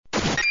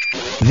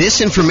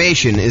This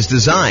information is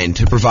designed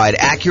to provide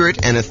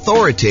accurate and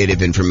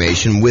authoritative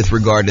information with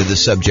regard to the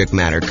subject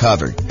matter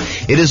covered.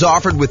 It is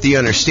offered with the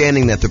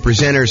understanding that the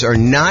presenters are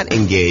not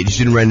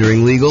engaged in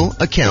rendering legal,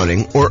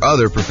 accounting, or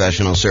other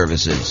professional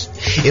services.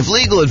 If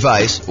legal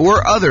advice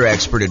or other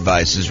expert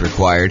advice is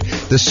required,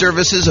 the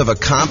services of a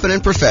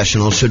competent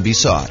professional should be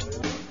sought.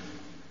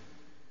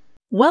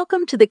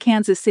 Welcome to the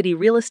Kansas City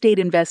Real Estate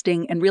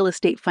Investing and Real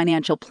Estate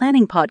Financial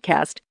Planning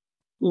Podcast.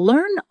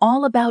 Learn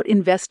all about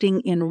investing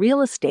in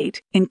real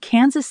estate in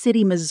Kansas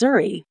City,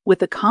 Missouri,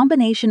 with a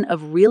combination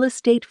of real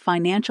estate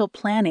financial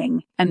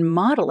planning and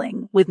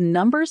modeling with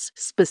numbers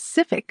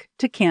specific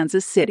to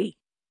Kansas City,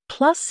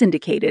 plus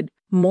syndicated,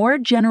 more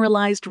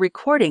generalized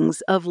recordings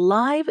of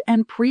live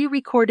and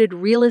pre-recorded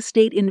real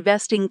estate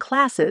investing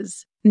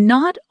classes,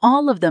 not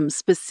all of them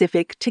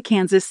specific to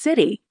Kansas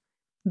City.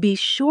 Be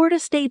sure to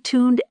stay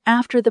tuned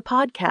after the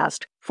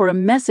podcast for a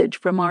message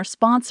from our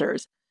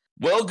sponsors.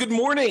 Well, good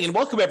morning and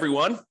welcome,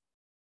 everyone.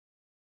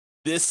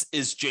 This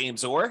is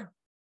James Orr,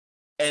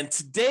 and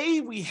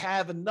today we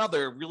have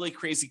another really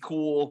crazy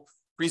cool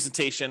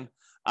presentation.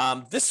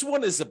 This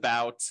one is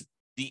about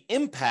the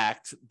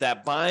impact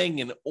that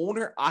buying an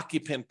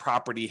owner-occupant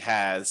property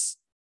has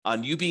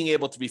on you being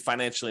able to be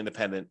financially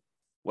independent,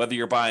 whether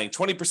you're buying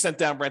 20%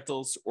 down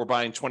rentals or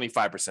buying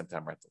 25%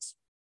 down rentals.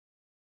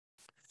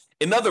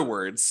 In other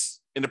words,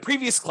 in the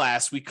previous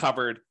class, we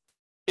covered,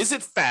 is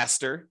it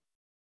faster?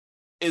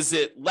 Is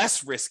it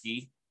less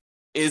risky?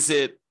 Is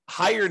it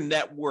higher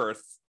net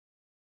worth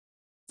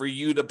for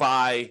you to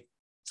buy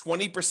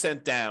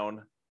 20%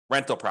 down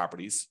rental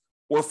properties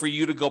or for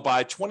you to go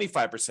buy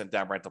 25%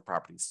 down rental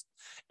properties?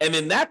 And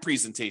in that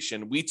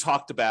presentation, we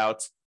talked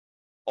about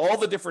all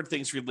the different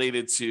things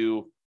related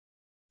to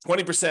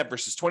 20%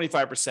 versus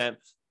 25%.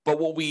 But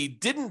what we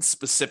didn't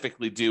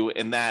specifically do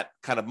in that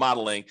kind of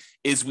modeling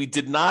is we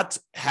did not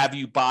have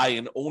you buy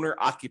an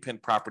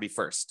owner-occupant property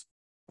first.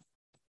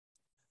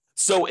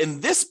 So in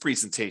this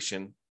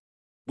presentation,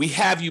 we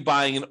have you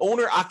buying an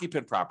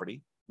owner-occupant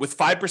property with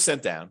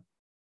 5% down.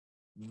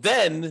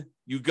 Then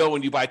you go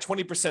and you buy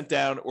 20%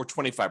 down or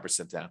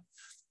 25% down.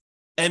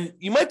 And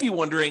you might be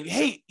wondering,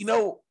 hey,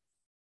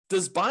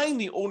 does buying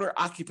the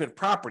owner-occupant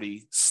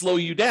property slow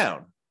you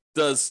down?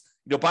 Does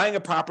buying a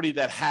property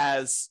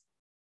that's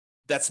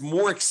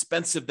more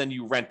expensive than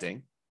you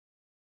renting,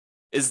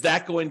 is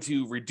that going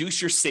to reduce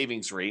your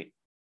savings rate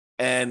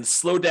and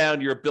slow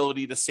down your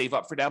ability to save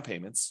up for down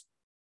payments?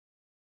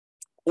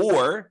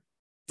 Or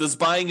does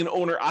buying an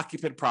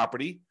owner-occupant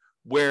property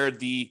where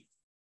the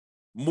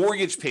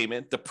mortgage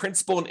payment, the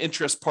principal and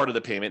interest part of the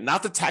payment,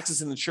 not the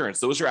taxes and insurance,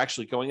 those are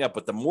actually going up,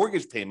 but the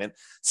mortgage payment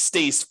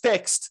stays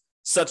fixed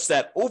such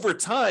that over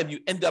time you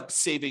end up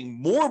saving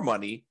more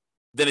money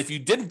than if you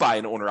didn't buy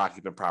an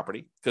owner-occupant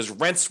property, because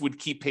rents would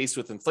keep pace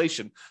with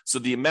inflation. So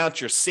the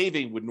amount you're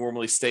saving would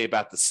normally stay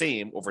about the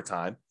same over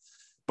time.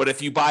 But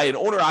if you buy an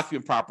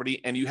owner-occupant property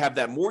and you have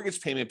that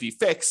mortgage payment be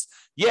fixed,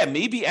 yeah,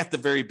 maybe at the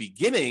very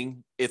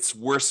beginning, it's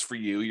worse for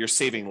you. You're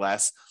saving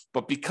less.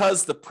 But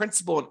because the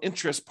principal and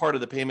interest part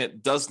of the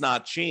payment does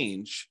not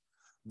change,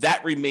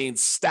 that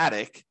remains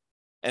static.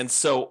 And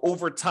so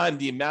over time,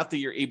 the amount that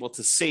you're able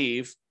to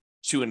save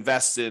to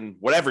invest in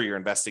whatever you're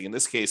investing, in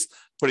this case,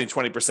 putting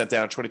 20%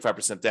 down,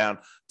 25% down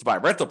to buy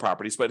rental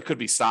properties, but it could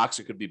be stocks,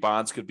 it could be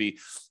bonds, it could be,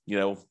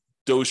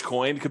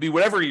 Dogecoin, it could be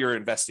whatever you're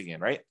investing in,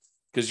 right?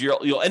 Because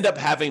you'll end up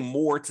having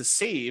more to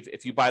save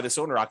if you buy this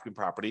owner-occupant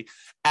property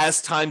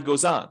as time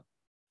goes on,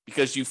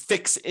 because you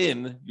fix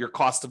in your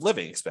cost of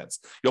living expense,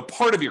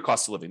 part of your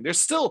cost of living.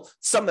 There's still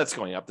some that's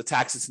going up, the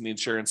taxes and the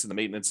insurance and the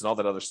maintenance and all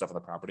that other stuff on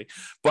the property,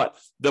 but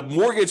the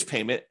mortgage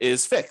payment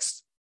is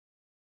fixed.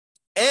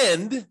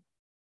 And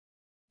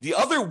the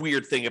other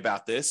weird thing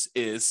about this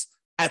is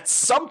at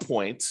some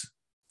point,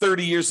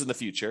 30 years in the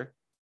future,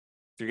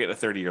 if you're getting a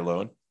 30-year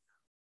loan,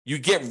 you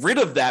get rid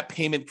of that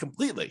payment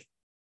completely.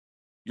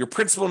 Your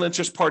principal and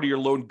interest part of your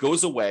loan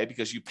goes away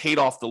because you paid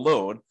off the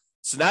loan.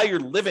 So now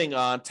you're living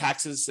on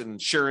taxes and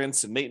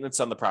insurance and maintenance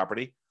on the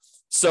property.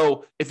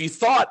 So if you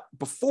thought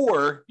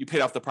before you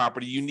paid off the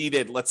property, you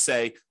needed, let's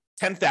say,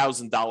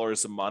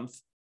 $10,000 a month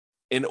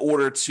in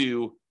order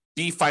to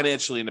be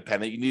financially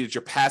independent, you needed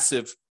your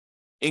passive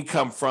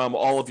income from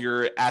all of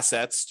your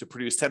assets to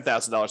produce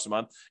 $10,000 a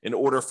month in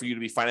order for you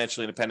to be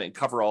financially independent and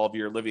cover all of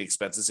your living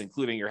expenses,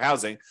 including your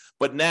housing.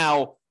 But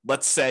now,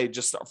 let's say,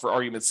 just for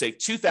argument's sake,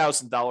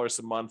 $2,000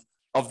 a month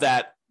of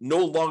that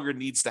no longer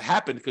needs to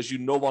happen because you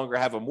no longer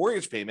have a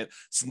mortgage payment.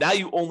 So now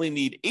you only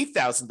need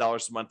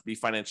 $8,000 a month to be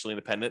financially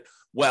independent.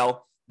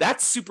 Well,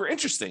 that's super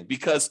interesting,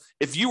 because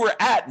if you were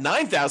at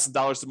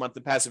 $9,000 a month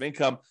in passive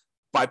income,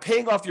 by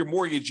paying off your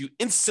mortgage, you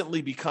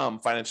instantly become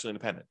financially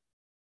independent.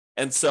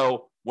 And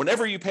so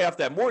whenever you pay off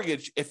that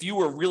mortgage, if you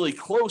were really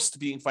close to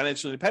being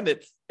financially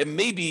independent, it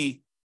may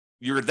be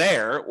you're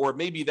there, or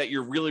maybe that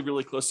you're really,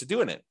 really close to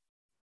doing it.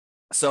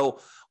 So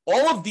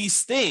all of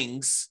these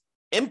things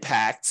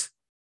impact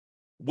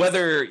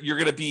whether you're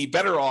going to be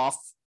better off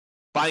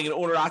buying an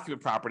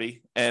owner-occupant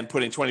property and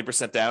putting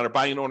 20% down, or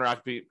buying an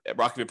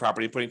owner-occupant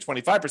property and putting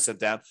 25%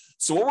 down.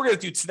 So what we're going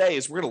to do today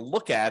is we're going to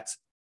look at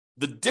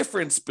the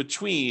difference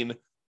between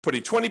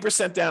putting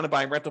 20% down and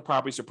buying rental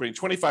properties or putting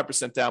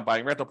 25% down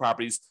buying rental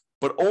properties,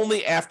 but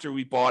only after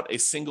we bought a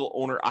single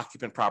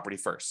owner-occupant property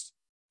first.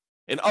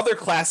 In other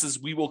classes,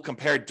 we will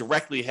compare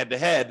directly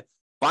head-to-head,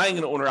 buying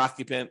an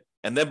owner-occupant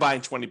and then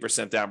buying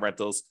 20% down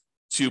rentals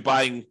to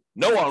buying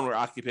no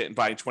owner-occupant and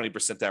buying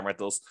 20% down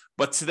rentals.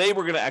 But today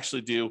we're going to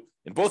actually do,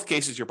 in both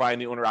cases, you're buying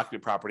the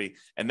owner-occupant property,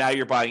 and now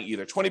you're buying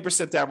either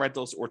 20% down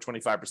rentals or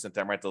 25%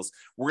 down rentals.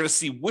 We're going to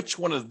see which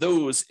one of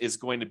those is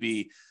going to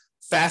be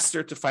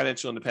faster to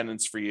financial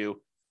independence for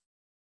you,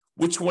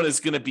 which one is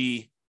going to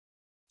be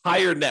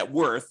higher net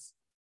worth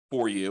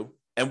for you,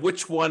 and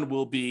which one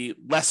will be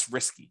less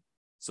risky.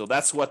 So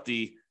that's what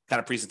the kind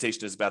of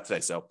presentation is about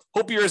today. So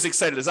hope you're as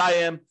excited as I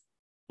am.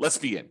 Let's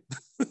begin.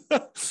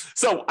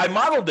 So I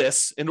modeled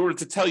this in order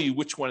to tell you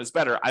which one is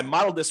better. I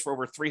modeled this for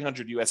over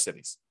 300 US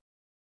cities.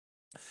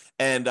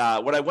 And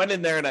what I went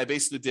in there and I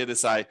basically did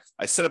is I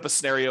set up a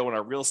scenario in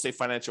our real estate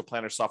financial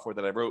planner software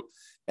that I wrote,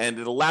 and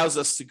it allows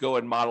us to go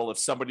and model if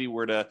somebody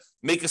were to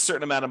make a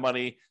certain amount of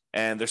money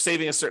and they're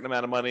saving a certain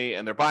amount of money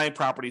and they're buying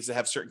properties that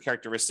have certain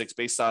characteristics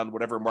based on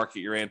whatever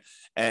market you're in,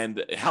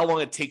 and how long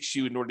it takes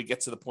you in order to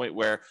get to the point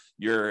where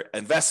your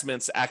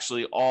investments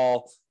actually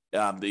all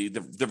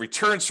the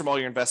returns from all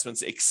your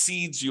investments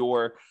exceeds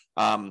your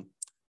kind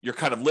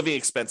of living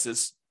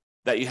expenses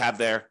that you have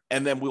there.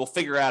 And then we'll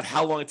figure out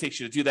how long it takes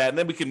you to do that. And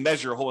then we can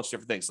measure a whole bunch of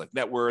different things like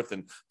net worth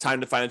and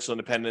time to financial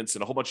independence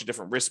and a whole bunch of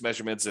different risk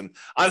measurements. And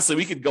honestly,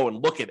 we could go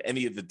and look at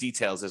any of the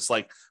details. It's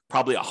like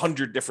probably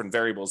 100 different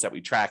variables that we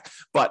track,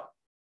 but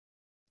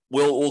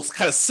we'll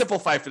kind of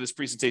simplify for this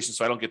presentation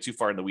so I don't get too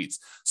far in the weeds.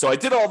 So I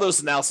did all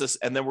those analysis,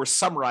 and then we're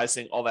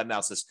summarizing all that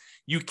analysis.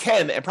 You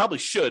can and probably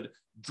should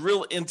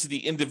drill into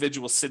the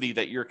individual city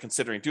that you're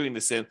considering doing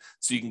this in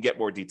so you can get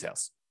more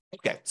details.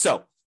 Okay,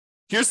 so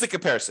here's the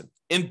comparison.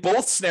 In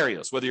both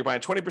scenarios, whether you're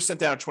buying 20%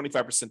 down or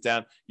 25%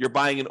 down, you're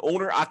buying an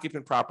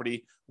owner-occupant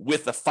property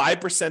with a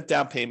 5%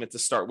 down payment to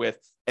start with,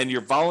 and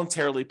you're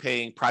voluntarily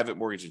paying private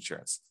mortgage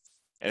insurance.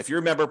 And if you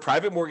remember,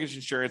 private mortgage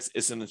insurance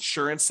is an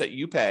insurance that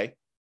you pay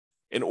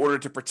in order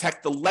to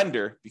protect the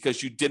lender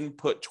because you didn't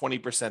put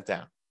 20%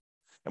 down.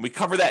 And we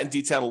cover that in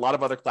detail in a lot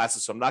of other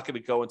classes, so I'm not going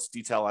to go into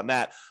detail on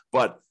that,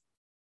 but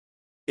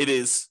it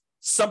is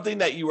something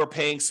that you are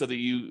paying so that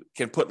you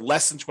can put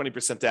less than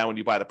 20% down when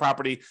you buy the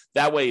property.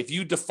 That way, if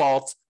you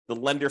default, the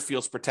lender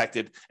feels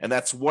protected, and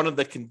that's one of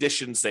the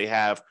conditions they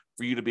have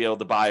for you to be able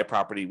to buy a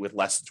property with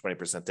less than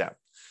 20% down.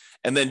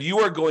 And then you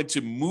are going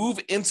to move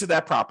into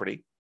that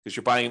property because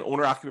you're buying an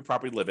owner-occupant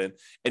property to live in,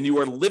 and you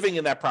are living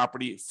in that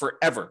property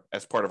forever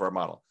as part of our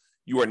model.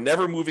 You are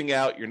never moving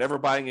out. You're never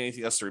buying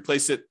anything else to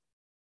replace it.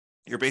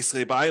 You're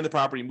basically buying the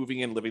property,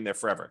 moving in, living there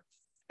forever.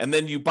 And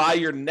then you buy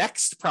your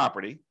next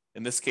property.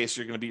 In this case,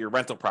 you're going to be your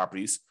rental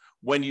properties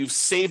when you've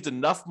saved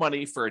enough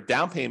money for a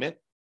down payment,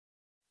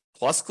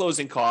 plus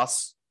closing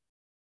costs,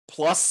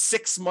 plus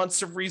 6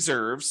 months of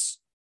reserves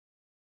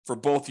for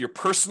both your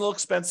personal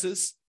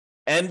expenses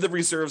and the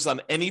reserves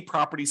on any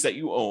properties that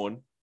you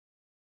own.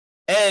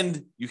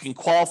 And you can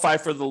qualify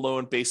for the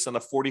loan based on a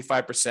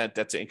 45%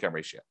 debt to income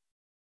ratio.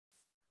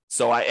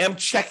 So I am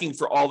checking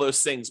for all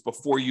those things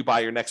before you buy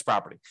your next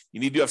property.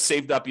 You need to have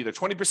saved up either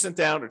 20%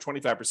 down or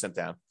 25%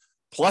 down,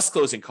 plus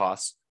closing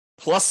costs,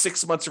 plus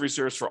 6 months of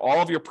reserves for all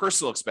of your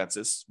personal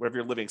expenses, whatever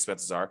your living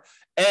expenses are,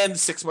 and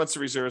 6 months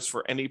of reserves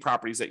for any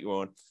properties that you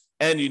own.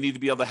 And you need to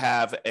be able to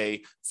have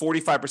a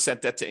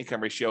 45% debt to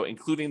income ratio,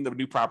 including the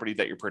new property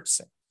that you're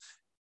purchasing.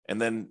 And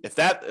then if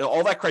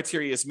all that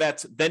criteria is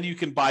met, then you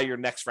can buy your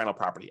next rental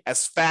property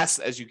as fast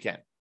as you can.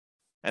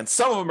 And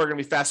some of them are going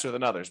to be faster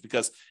than others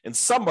because in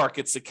some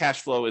markets, the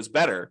cash flow is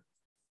better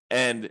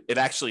and it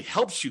actually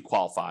helps you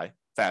qualify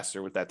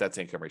faster with that debt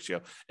to income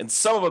ratio. And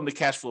some of them, the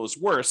cash flow is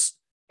worse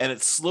and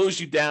it slows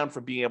you down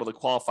from being able to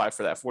qualify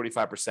for that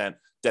 45%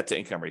 debt to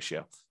income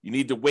ratio. You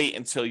need to wait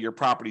until your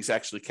properties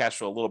actually cash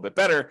flow a little bit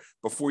better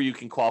before you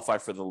can qualify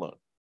for the loan.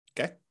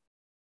 Okay.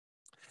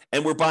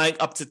 And we're buying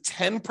up to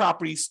 10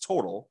 properties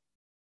total.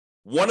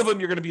 One of them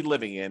you're going to be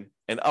living in,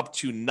 and up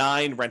to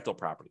 9 rental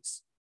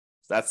properties.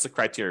 So that's the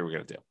criteria we're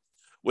going to do.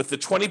 With the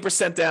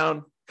 20%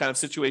 down kind of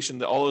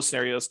situation, all those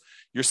scenarios,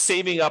 you're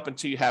saving up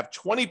until you have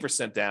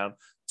 20% down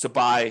to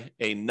buy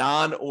a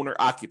non-owner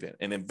occupant,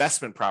 an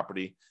investment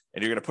property,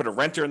 and you're going to put a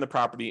renter in the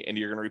property, and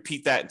you're going to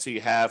repeat that until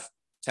you have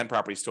 10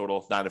 properties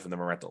total, 9 of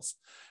them are rentals.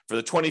 For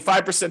the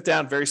 25%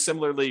 down, very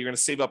similarly, you're going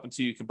to save up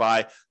until you can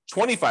buy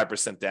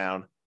 25%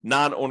 down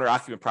non-owner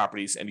occupant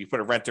properties, and you put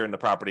a renter in the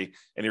property,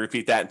 and you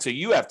repeat that until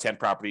you have 10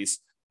 properties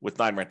with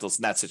 9 rentals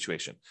in that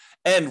situation.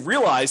 And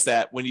realize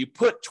that when you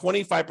put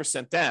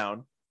 25%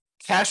 down,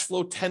 cash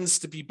flow tends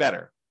to be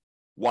better.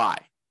 Why?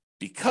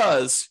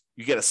 Because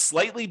you get a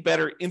slightly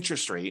better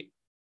interest rate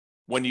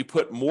when you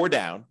put more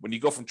down. When you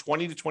go from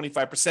 20 to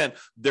 25%,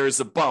 there's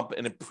a bump,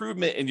 an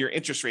improvement in your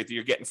interest rate that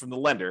you're getting from the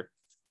lender.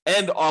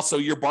 And also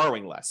you're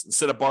borrowing less.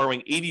 Instead of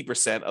borrowing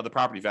 80% of the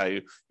property value,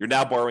 you're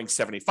now borrowing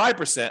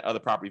 75% of the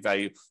property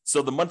value.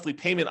 So the monthly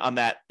payment on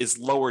that is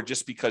lower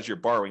just because you're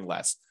borrowing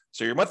less.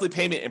 So your monthly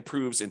payment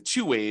improves in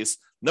 2 ways.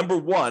 Number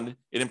one,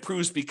 it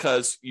improves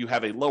because you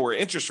have a lower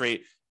interest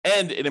rate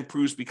and it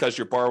improves because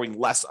you're borrowing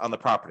less on the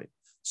property.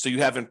 So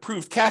you have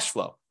improved cash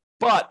flow,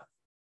 but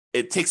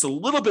it takes a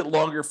little bit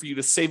longer for you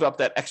to save up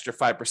that extra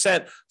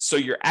 5%. So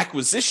your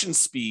acquisition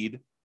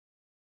speed,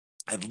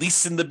 at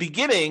least in the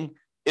beginning,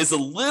 is a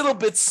little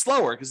bit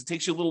slower because it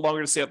takes you a little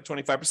longer to save up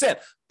 25%.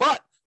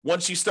 But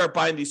once you start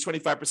buying these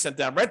 25%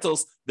 down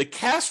rentals, the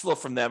cash flow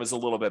from them is a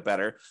little bit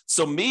better.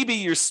 So maybe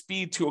your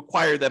speed to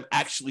acquire them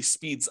actually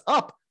speeds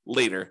up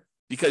later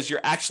because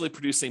you're actually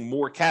producing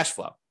more cash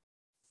flow.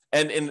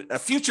 And in a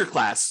future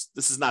class,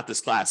 this is not this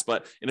class,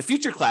 but in a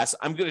future class,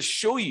 I'm going to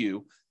show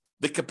you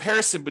the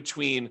comparison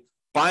between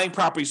buying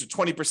properties with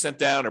 20%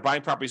 down or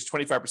buying properties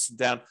with 25%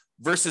 down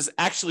versus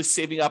actually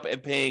saving up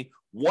and paying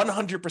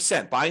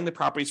 100%, buying the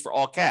properties for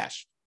all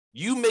cash.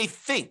 You may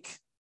think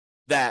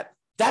that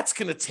that's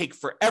going to take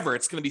forever.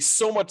 It's going to be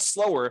so much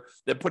slower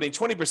than putting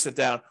 20%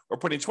 down or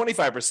putting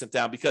 25%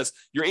 down because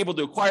you're able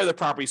to acquire the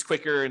properties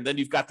quicker and then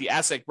you've got the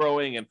asset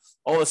growing and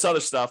all this other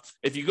stuff.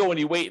 If you go and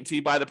you wait until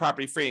you buy the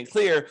property free and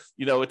clear,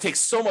 it takes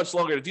so much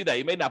longer to do that.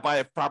 You may not buy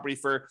a property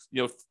for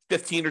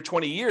 15 or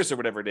 20 years or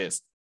whatever it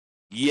is.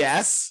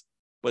 Yes,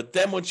 but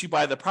then once you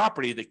buy the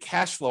property, the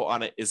cash flow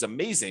on it is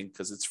amazing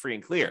because it's free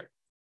and clear.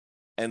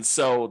 And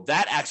so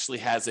that actually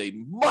has a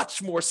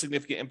much more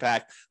significant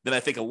impact than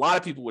I think a lot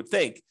of people would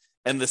think.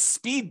 And the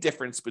speed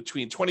difference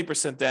between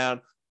 20% down,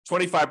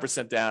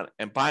 25% down,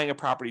 and buying a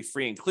property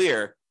free and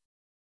clear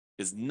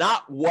is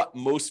not what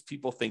most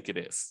people think it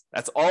is.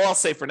 That's all I'll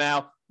say for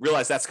now.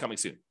 Realize that's coming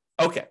soon.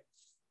 Okay.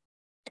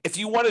 If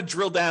you want to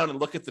drill down and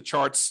look at the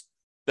charts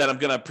that I'm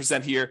going to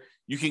present here,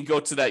 you can go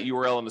to that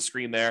URL on the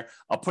screen there.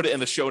 I'll put it in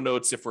the show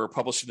notes if we're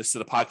publishing this to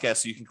the podcast,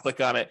 so you can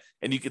click on it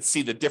and you can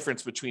see the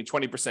difference between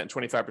 20% and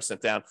 25%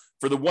 down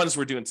for the ones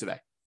we're doing today.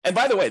 And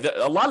by the way,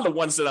 a lot of the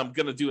ones that I'm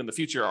going to do in the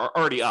future are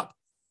already up.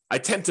 I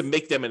tend to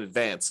make them in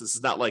advance. This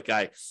is not like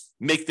I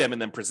make them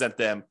and then present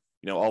them,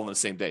 all in the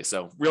same day.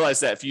 So realize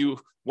that if you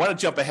want to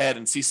jump ahead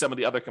and see some of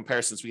the other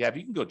comparisons we have,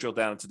 you can go drill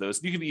down into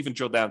those. You can even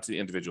drill down to the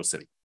individual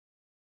city.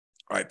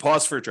 All right,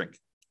 pause for a drink.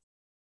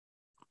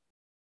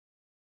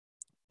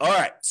 All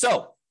right,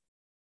 so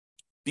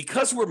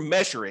because we're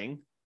measuring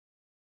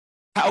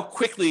how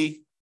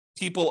quickly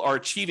people are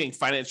achieving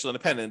financial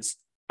independence,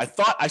 I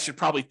thought I should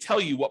probably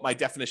tell you what my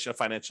definition of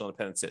financial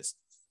independence is.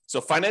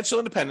 So financial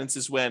independence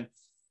is when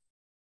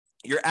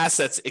your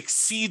assets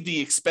exceed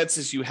the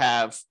expenses you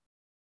have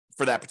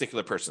for that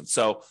particular person.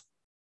 So,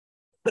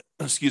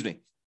 excuse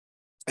me,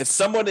 if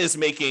someone is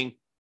making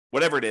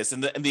whatever it is,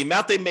 and the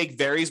amount they make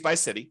varies by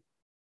city,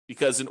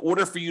 because in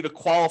order for you to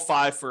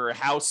qualify for a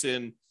house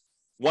in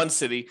one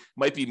city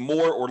might be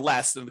more or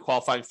less than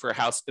qualifying for a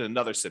house in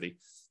another city.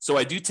 So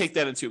I do take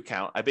that into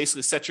account. I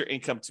basically set your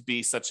income to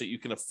be such that you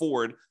can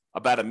afford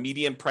about a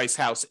median price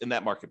house in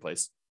that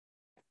marketplace.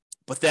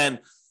 But then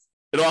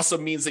it also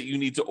means that you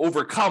need to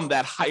overcome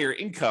that higher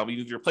income. You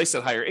need to replace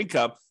that higher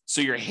income.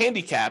 So you're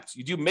handicapped.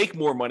 You do make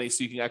more money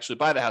so you can actually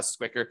buy the houses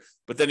quicker,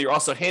 but then you're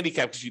also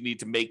handicapped because you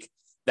need to make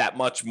that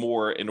much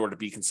more in order to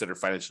be considered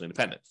financially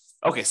independent.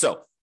 Okay,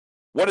 so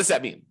what does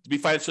that mean to be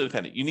financially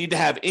independent? You need to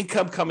have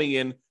income coming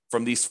in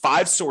from these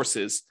 5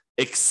 sources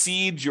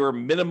exceed your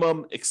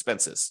minimum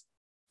expenses.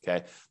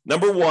 Okay.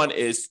 Number 1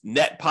 is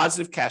net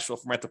positive cash flow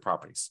from rental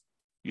properties.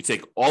 You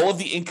take all of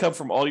the income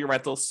from all your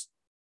rentals.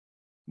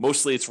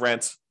 Mostly it's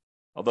rent,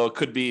 although it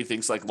could be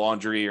things like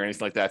laundry or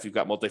anything like that. If you've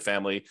got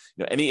multifamily,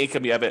 any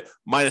income you have it,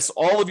 minus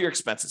all of your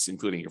expenses,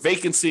 including your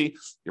vacancy,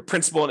 your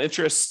principal and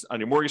interest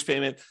on your mortgage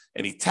payment,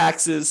 any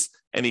taxes,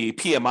 any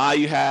PMI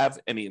you have,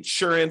 any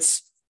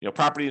insurance,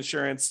 property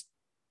insurance,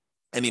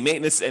 any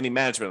maintenance, any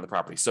management of the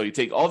property. So you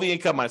take all the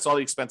income minus all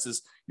the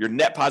expenses, your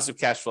net positive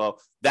cash flow,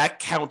 that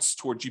counts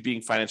towards you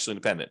being financially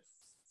independent.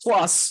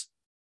 Plus,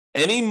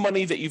 any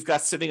money that you've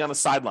got sitting on the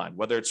sideline,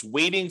 whether it's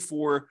waiting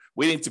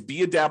to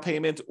be a down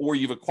payment, or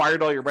you've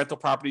acquired all your rental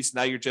properties,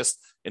 now you're just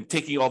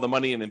taking all the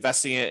money and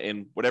investing it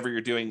in whatever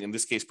you're doing, in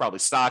this case, probably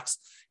stocks,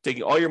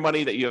 taking all your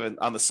money that you have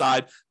on the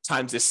side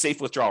times this safe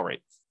withdrawal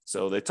rate.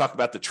 So they talk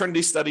about the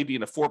Trinity study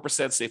being a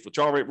 4% safe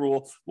withdrawal rate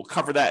rule. We'll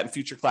cover that in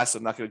future classes.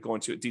 I'm not going to go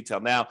into it in detail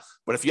now.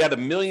 But if you had $1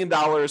 million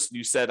and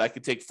you said I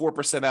could take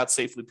 4% out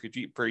safely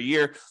per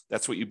year,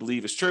 that's what you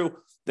believe is true,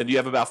 then you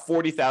have about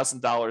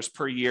 $40,000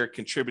 per year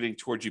contributing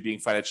towards you being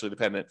financially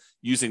independent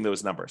using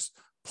those numbers.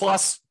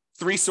 Plus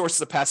 3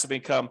 sources of passive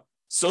income: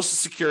 Social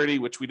Security,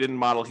 which we didn't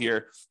model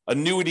here,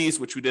 annuities,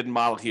 which we didn't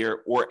model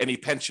here, or any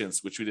pensions,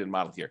 which we didn't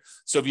model here.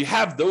 So if you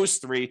have those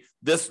 3,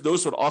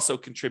 those would also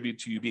contribute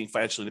to you being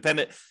financially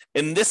independent.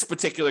 In this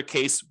particular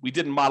case, we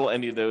didn't model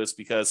any of those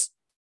because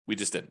we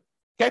just didn't.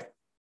 Okay.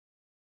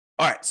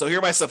 All right. So here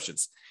are my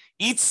assumptions.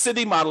 Each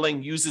city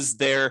modeling uses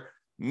their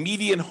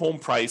median home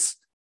price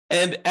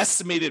and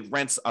estimated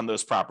rents on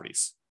those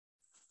properties.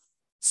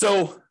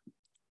 So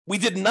we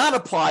did not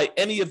apply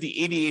any of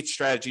the 88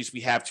 strategies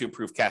we have to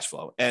improve cash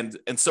flow. And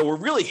so we're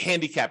really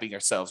handicapping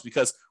ourselves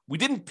because we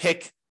didn't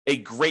pick a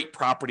great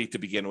property to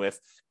begin with,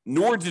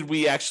 nor did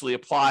we actually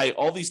apply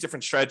all these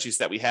different strategies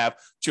that we have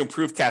to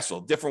improve cash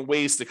flow, different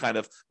ways to kind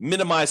of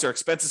minimize our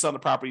expenses on the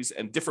properties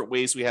and different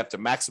ways we have to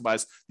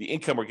maximize the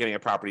income we're getting on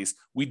properties.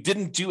 We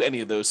didn't do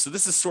any of those. So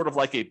this is sort of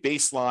like a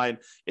baseline.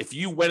 If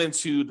you went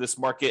into this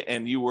market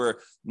and you were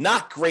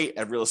not great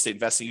at real estate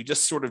investing, you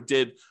just sort of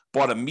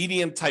bought a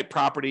median type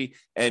property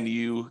and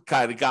you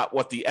kind of got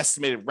what the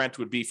estimated rent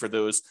would be for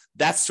those.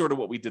 That's sort of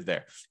what we did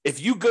there.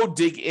 If you go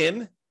dig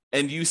in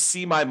and you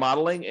see my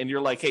modeling and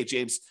you're like, hey,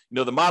 James,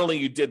 the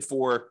modeling you did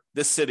for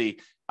this city,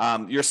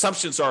 your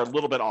assumptions are a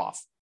little bit off.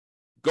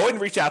 Go ahead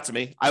and reach out to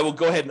me. I will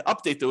go ahead and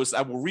update those.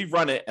 I will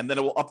rerun it, and then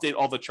it will update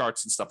all the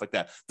charts and stuff like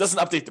that. It doesn't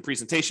update the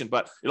presentation,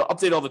 but it'll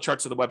update all the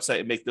charts of the website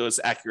and make those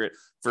accurate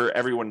for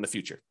everyone in the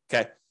future,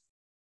 okay?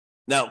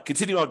 Now,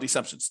 continue on with the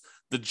assumptions.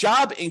 The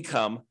job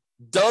income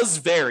does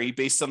vary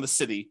based on the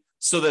city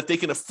so that they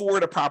can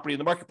afford a property in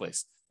the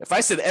marketplace. If I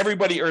said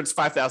everybody earns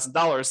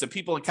 $5,000, then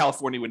people in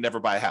California would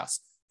never buy a house,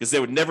 because they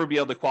would never be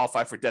able to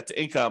qualify for debt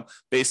to income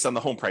based on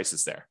the home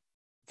prices there,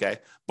 okay?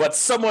 But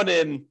someone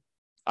in,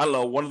 I don't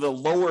know, one of the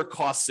lower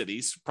cost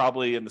cities,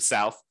 probably in the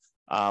South,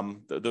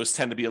 those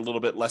tend to be a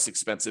little bit less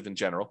expensive in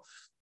general.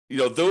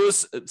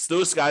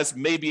 Those guys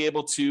may be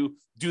able to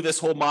do this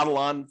whole model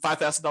on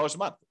 $5,000 a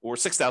month or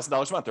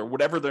 $6,000 a month or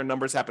whatever their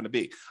numbers happen to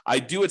be. I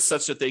do it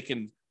such that they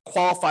can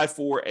qualify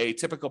for a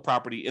typical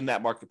property in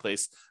that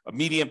marketplace, a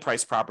median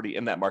price property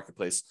in that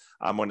marketplace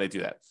when they do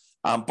that.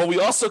 But we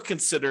also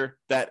consider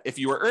that if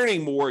you are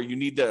earning more, you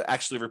need to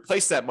actually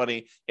replace that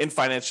money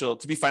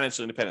to be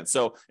financially independent.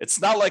 So it's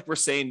not like we're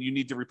saying you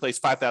need to replace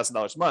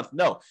 $5,000 a month.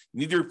 No,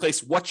 you need to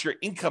replace what your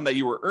income that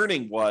you were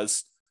earning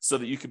was so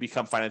that you can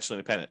become financially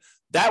independent.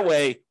 That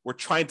way, we're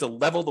trying to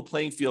level the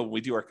playing field when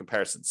we do our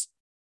comparisons.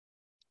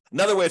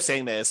 Another way of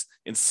saying this,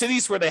 in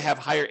cities where they have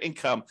higher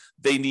income,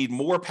 they need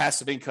more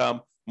passive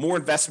income, more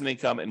investment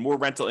income, and more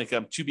rental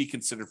income to be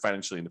considered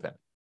financially independent.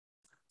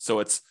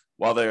 So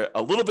while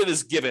a little bit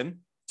is given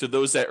to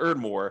those that earn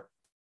more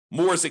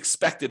is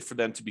expected for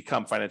them to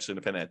become financially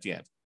independent at the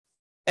end.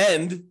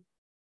 And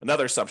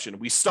another assumption,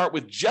 we start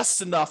with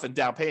just enough in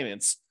down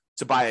payments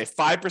to buy a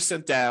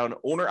 5% down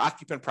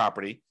owner-occupant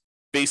property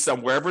based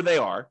on wherever they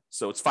are.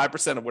 So it's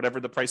 5% of whatever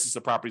the prices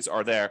of properties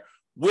are there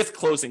with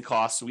closing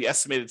costs. So we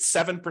estimated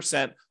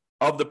 7%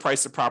 of the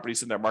price of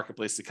properties in their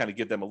marketplace to kind of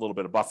give them a little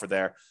bit of buffer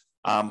there.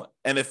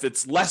 And if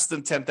it's less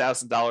than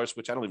 $10,000,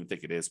 which I don't even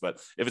think it is,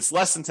 but if it's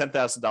less than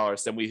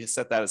 $10,000, then we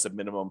set that as a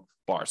minimum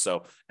bar.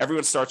 So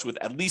everyone starts with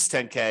at least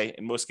 10K.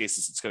 In most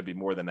cases, it's going to be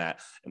more than that.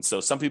 And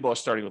so some people are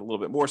starting with a little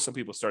bit more, some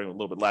people are starting with a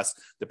little bit less,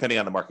 depending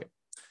on the market.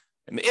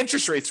 And the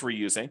interest rates we're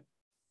using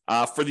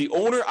for the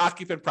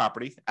owner-occupant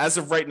property, as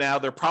of right now,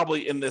 they're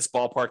probably in this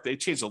ballpark. They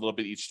change a little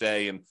bit each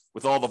day, and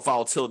with all the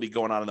volatility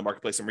going on in the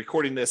marketplace, I'm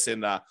recording this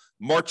in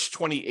March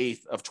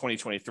 28th of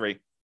 2023.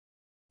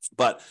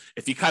 But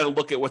if you kind of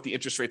look at what the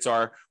interest rates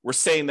are, we're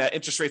saying that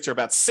interest rates are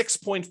about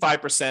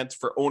 6.5%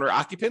 for owner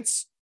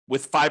occupants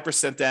with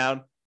 5%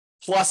 down.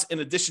 Plus, in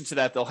addition to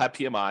that, they'll have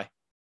PMI.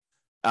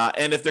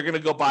 And if they're going to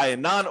go buy a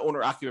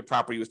non-owner occupant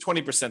property with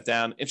 20%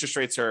 down, interest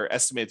rates are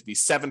estimated to be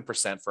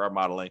 7% for our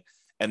modeling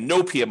and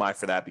no PMI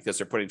for that because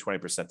they're putting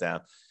 20% down.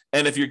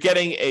 And if you're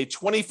getting a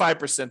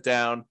 25%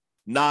 down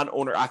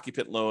non-owner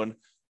occupant loan,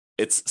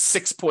 it's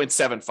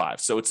 6.75.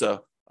 So it's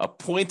a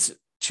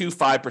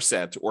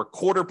 0.25% or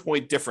quarter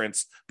point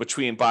difference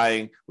between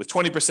buying with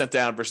 20%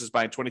 down versus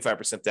buying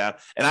 25% down.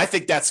 And I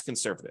think that's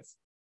conservative.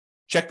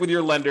 Check with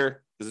your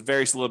lender because it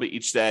varies a little bit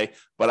each day,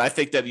 but I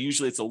think that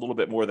usually it's a little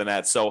bit more than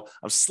that. So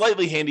I'm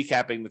slightly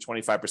handicapping the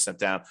 25%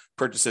 down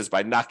purchases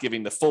by not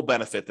giving the full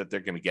benefit that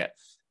they're going to get.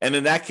 And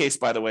in that case,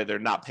 by the way, they're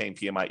not paying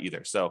PMI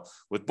either. So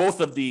with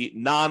both of the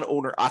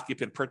non-owner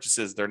occupant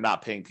purchases, they're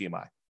not paying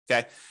PMI.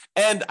 Okay.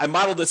 And I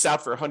modeled this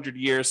out for 100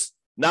 years.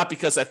 Not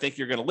because I think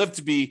you're going to live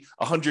to be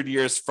 100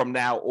 years from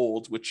now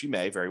old, which you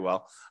may very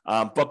well,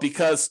 but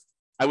because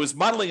I was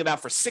modeling it out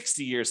for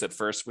 60 years at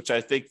first, which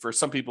I think for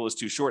some people is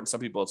too short and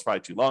some people it's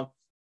probably too long.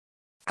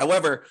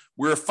 However,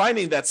 we're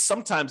finding that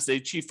sometimes they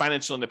achieve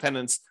financial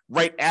independence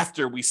right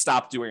after we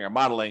stop doing our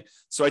modeling.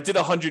 So I did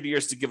 100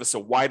 years to give us a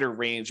wider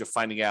range of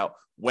finding out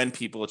when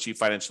people achieve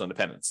financial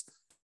independence.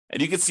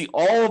 And you can see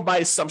all of my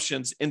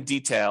assumptions in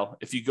detail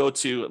if you go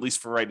to, at least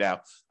for right now,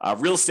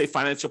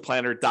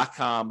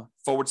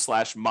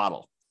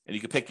 realestatefinancialplanner.com/model. And you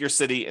can pick your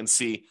city and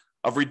see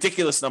a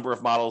ridiculous number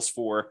of models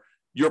for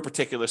your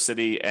particular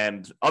city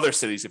and other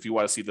cities if you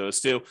want to see those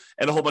too,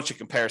 and a whole bunch of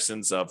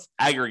comparisons of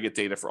aggregate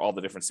data for all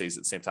the different cities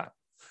at the same time.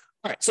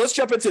 All right, so let's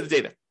jump into the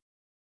data. Let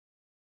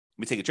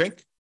me take a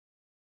drink.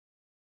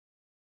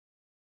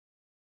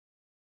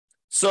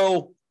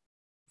 So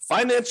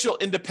financial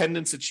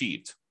independence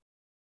achieved.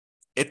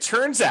 It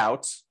turns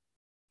out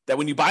that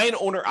when you buy an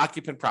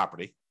owner-occupant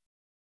property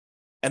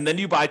and then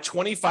you buy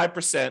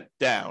 25%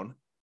 down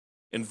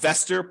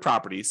investor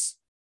properties,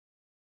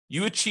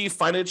 you achieve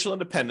financial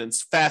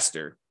independence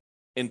faster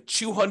in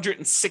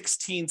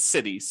 216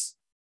 cities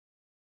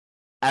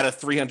out of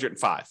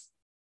 305.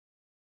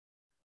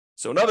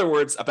 So in other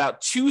words,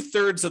 about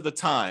 2/3 of the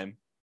time,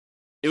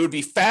 it would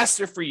be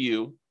faster for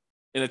you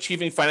in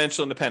achieving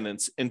financial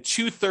independence in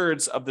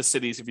 2/3 of the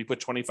cities if you put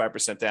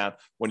 25% down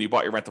when you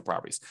bought your rental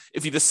properties.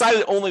 If you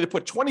decided only to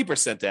put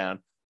 20%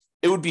 down,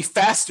 it would be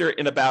faster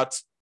in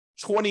about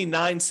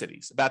 29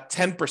 cities, about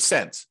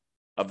 10%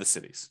 of the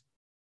cities.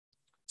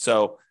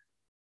 So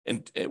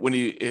in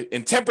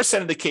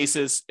 10% of the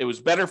cases, it was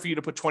better for you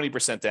to put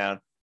 20%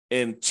 down.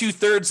 In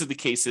 2/3 of the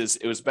cases,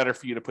 it was better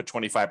for you to put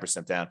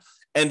 25% down.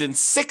 And in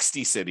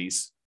 60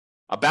 cities,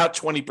 about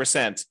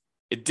 20%,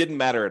 it didn't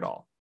matter at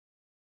all.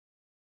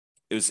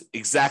 It was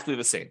exactly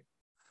the same.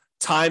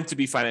 Time to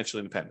be financially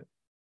independent.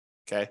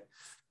 Okay.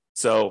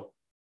 So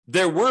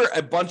there were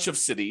a bunch of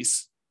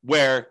cities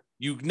where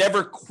you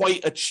never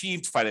quite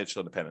achieved financial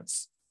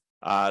independence,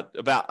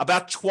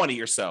 about 20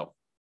 or so,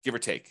 give or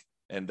take.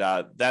 And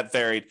that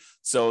varied.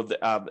 So,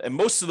 and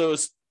most of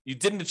those, you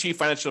didn't achieve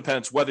financial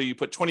independence, whether you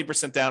put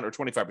 20% down or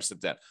 25%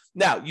 down.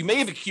 Now, you may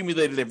have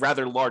accumulated a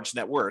rather large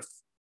net worth,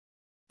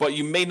 but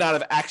you may not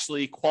have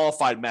actually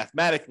qualified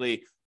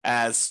mathematically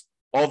as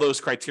all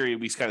those criteria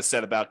we kind of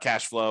said about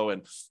cash flow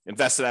and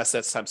invested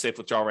assets times safe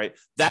withdrawal rate.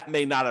 That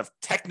may not have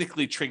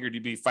technically triggered you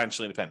to be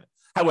financially independent.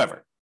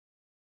 However,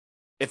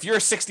 if you're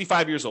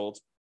 65 years old,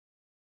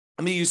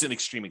 let me use an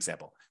extreme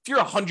example. If you're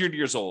 100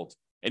 years old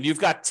and you've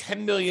got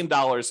 $10 million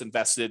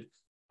invested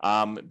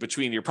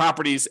between your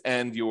properties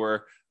and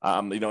your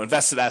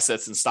invested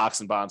assets and stocks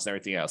and bonds and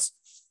everything else,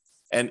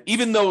 and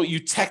even though you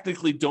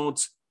technically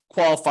don't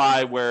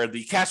qualify where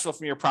the cash flow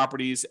from your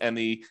properties and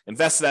the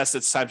invested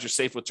assets times your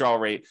safe withdrawal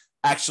rate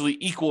actually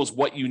equals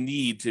what you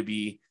need to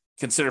be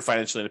considered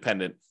financially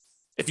independent.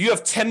 If you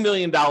have $10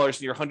 million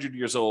and you're 100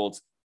 years old,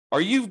 are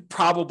you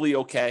probably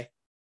okay?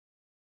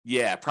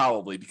 Yeah,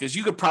 probably, because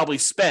you could probably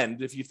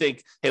spend, if you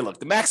think, hey, look,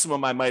 the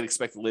maximum I might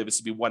expect to live is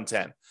to be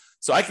 110.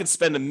 So I could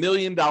spend $1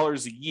 million a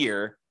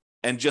year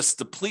and just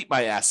deplete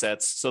my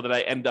assets so that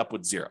I end up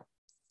with zero.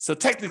 So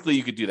technically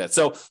you could do that.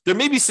 So there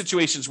may be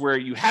situations where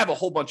you have a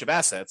whole bunch of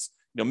assets,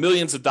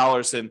 millions of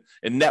dollars in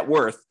net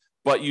worth,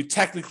 but you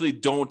technically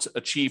don't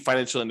achieve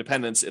financial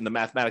independence in the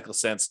mathematical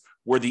sense,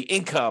 where the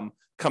income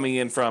coming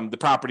in from the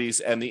properties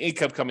and the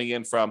income coming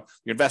in from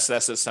your invested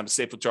assets times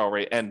safe withdrawal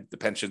rate and the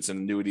pensions and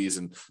annuities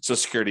and Social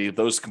Security,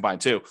 those combined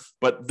too.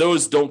 But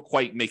those don't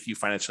quite make you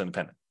financially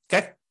independent.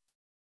 Okay.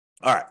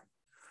 All right.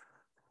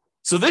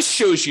 So this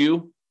shows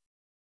you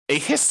a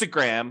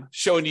histogram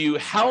showing you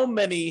how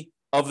many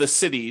of the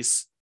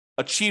cities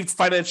achieved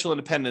financial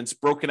independence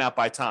broken out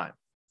by time.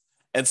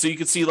 And so you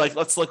can see, like,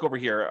 let's look over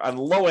here on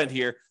the low end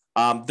here.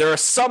 There are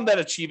some that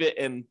achieve it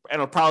in,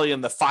 and probably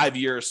in the 5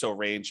 year or so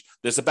range.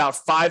 There's about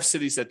 5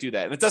 cities that do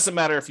that. And it doesn't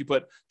matter if you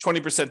put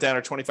 20% down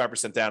or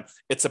 25% down,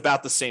 it's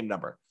about the same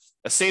number.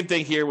 The same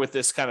thing here with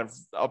this kind of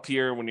up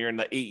here when you're in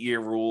the 8-year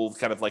rule,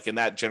 kind of like in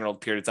that general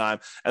period of time.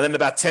 And then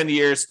about 10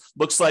 years,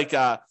 looks like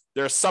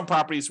there are some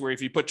properties where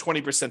if you put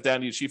 20%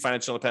 down, you achieve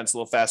financial independence a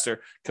little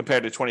faster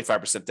compared to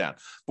 25% down.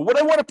 But what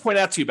I want to point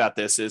out to you about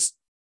this is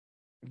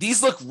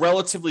these look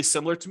relatively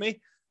similar to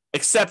me,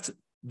 except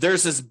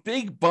there's this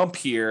big bump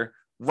here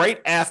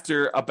right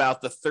after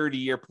about the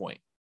 30-year point.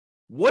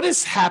 What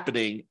is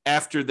happening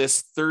after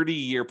this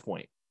 30-year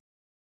point?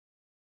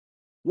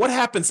 What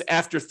happens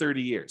after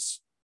 30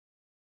 years?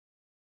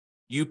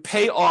 You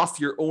pay off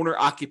your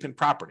owner-occupant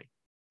property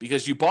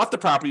because you bought the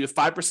property with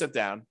 5%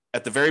 down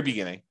at the very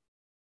beginning.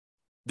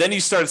 Then you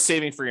started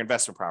saving for your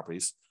investment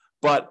properties.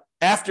 But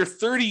after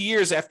 30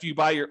 years after you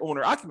buy your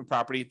owner-occupant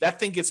property, that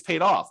thing gets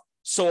paid off.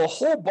 So a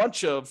whole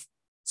bunch of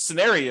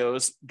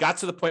scenarios got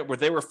to the point where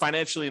they were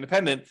financially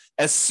independent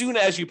as soon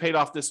as you paid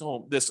off this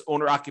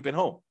owner-occupant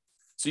home.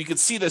 So you can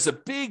see there's a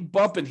big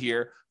bump in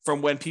here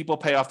from when people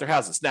pay off their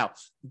houses. Now,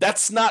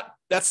 that's not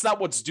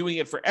what's doing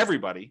it for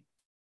everybody,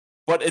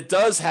 but it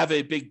does have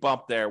a big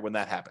bump there when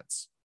that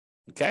happens.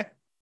 Okay?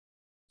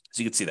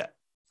 So you can see that.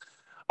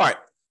 All right.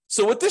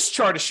 So what this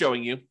chart is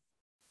showing you,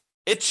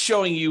 it's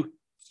showing you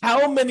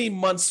how many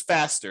months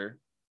faster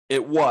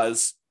it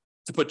was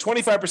to put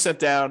 25%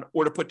 down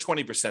or to put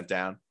 20%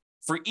 down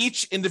for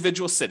each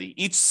individual city.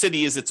 Each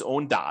city is its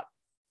own dot.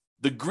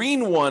 The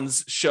green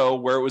ones show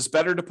where it was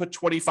better to put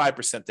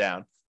 25%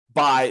 down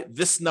by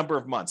this number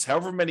of months,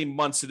 however many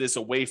months it is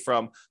away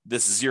from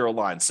this zero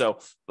line. So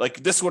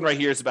like this one right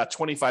here is about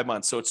 25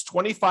 months. So it's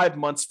 25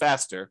 months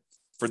faster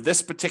for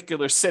this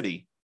particular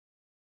city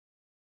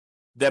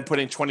than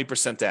putting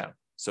 20% down.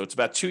 So it's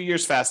about 2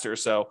 years faster or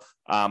so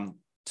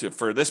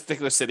for this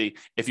particular city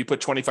if you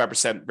put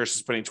 25%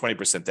 versus putting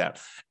 20% down.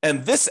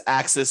 And this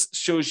axis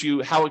shows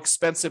you how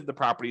expensive the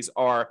properties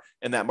are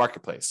in that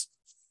marketplace.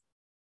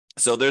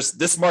 So there's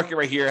this market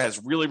right here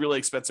has really, really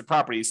expensive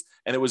properties,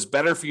 and it was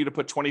better for you to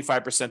put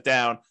 25%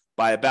 down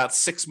by about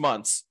 6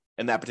 months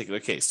in that particular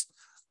case.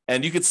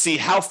 And you can see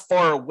how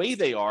far away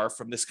they are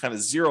from this kind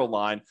of zero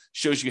line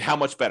shows you how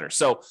much better.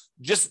 So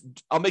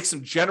I'll make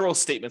some general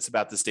statements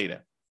about this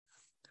data.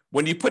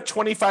 When you put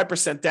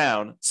 25%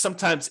 down,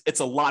 sometimes it's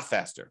a lot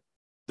faster.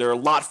 They're a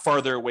lot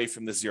farther away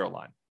from the zero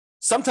line.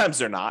 Sometimes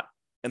they're not,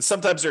 and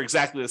sometimes they're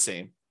exactly the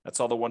same. That's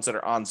all the ones that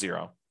are on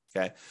zero.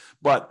 Okay.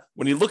 But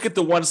when you look at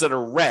the ones that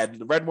are red,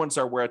 the red ones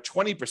are where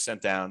 20%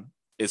 down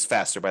is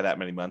faster by that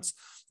many months.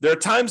 There are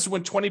times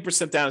when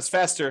 20% down is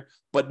faster,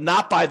 but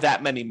not by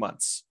that many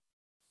months.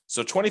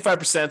 So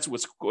 25%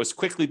 was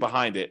quickly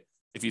behind it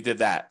if you did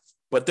that.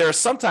 But there are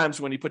some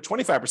times when you put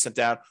 25%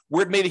 down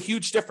where it made a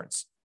huge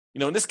difference.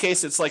 In this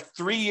case, it's like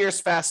 3 years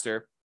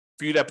faster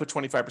for you to put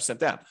 25%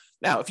 down.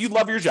 Now, if you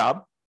love your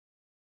job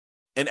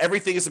and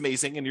everything is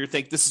amazing and you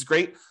think this is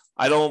great,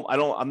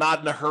 I'm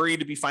not in a hurry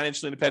to be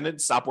financially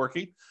independent, stop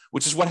working,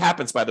 which is what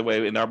happens, by the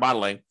way, in our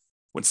modeling.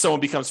 When someone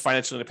becomes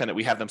financially independent,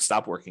 we have them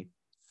stop working.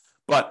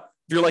 But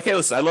if you're like, hey,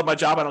 listen, I love my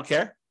job, I don't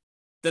care,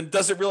 then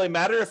does it really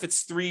matter if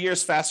it's 3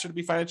 years faster to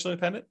be financially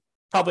independent?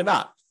 Probably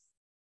not.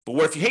 But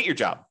what if you hate your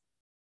job?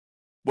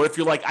 What if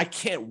you're like, I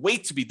can't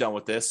wait to be done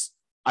with this.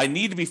 I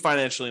need to be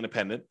financially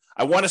independent.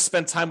 I want to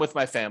spend time with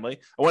my family.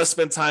 I want to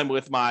spend time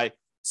with my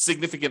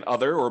significant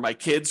other or my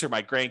kids or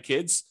my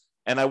grandkids.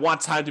 And I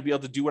want time to be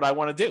able to do what I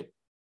want to do.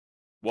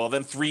 Well,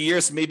 then 3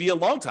 years may be a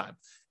long time.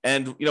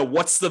 And,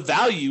 what's the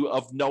value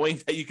of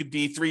knowing that you could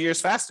be 3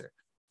 years faster?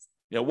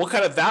 What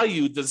kind of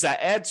value does that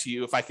add to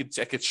you if I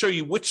could show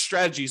you which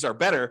strategies are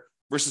better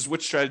versus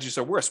which strategies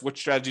are worse, which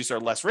strategies are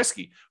less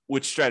risky,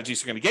 which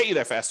strategies are going to get you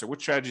there faster,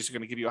 which strategies are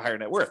going to give you a higher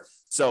net worth.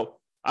 So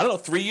I don't know,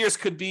 3 years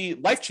could be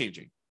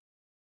life-changing.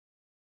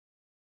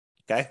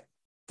 Okay.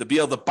 To be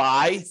able to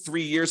buy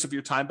 3 years of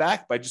your time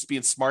back by just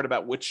being smart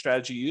about which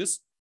strategy you use,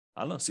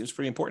 I don't know, seems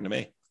pretty important to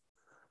me.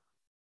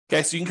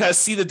 Okay. So you can kind of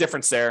see the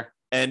difference there.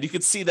 And you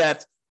can see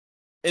that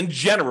in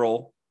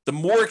general, the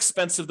more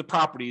expensive the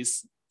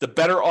properties, the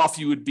better off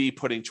you would be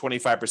putting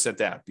 25%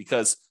 down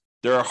because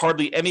there are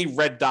hardly any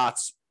red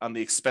dots on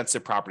the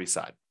expensive property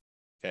side.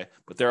 Okay.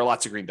 But there are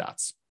lots of green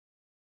dots.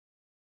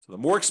 So the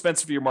more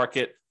expensive your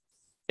market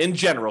in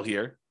general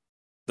here,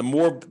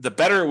 the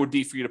better it would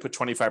be for you to put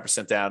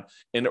 25% down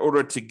in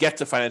order to get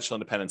to financial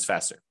independence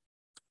faster.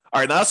 All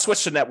right, now let's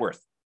switch to net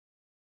worth.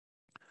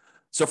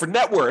 So for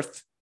net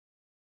worth,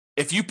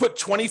 if you put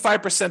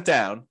 25%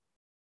 down,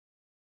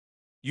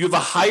 you have a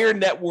higher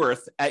net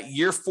worth at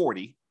year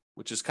 40,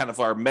 which is kind of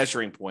our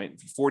measuring point,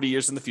 40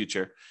 years in the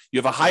future. You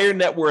have a higher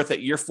net worth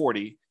at year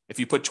 40 if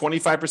you put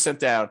 25%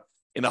 down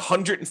in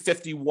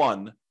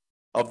 151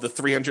 of the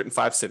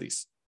 305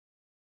 cities.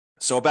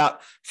 So about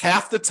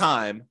half the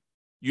time,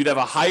 you'd have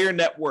a higher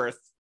net worth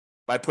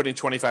by putting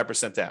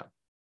 25% down,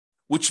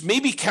 which may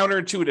be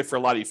counterintuitive for a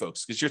lot of you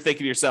folks because you're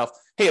thinking to yourself,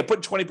 hey, I'm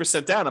putting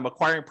 20% down. I'm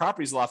acquiring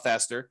properties a lot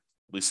faster,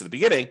 at least at the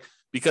beginning,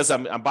 because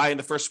I'm buying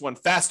the first one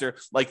faster.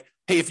 Like,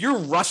 hey, if you're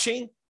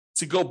rushing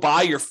to go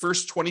buy your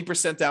first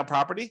 20% down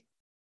property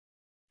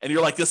and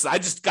you're like, listen, I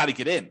just got to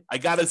get in. I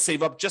got to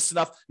save up just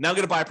enough. Now I'm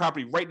going to buy a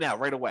property right now,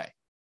 right away.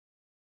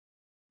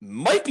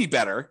 Might be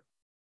better,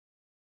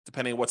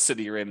 depending on what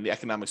city you're in and the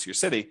economics of your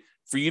city,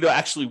 for you to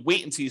actually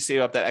wait until you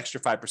save up that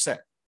extra 5%.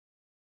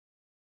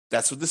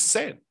 That's what this is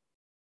saying.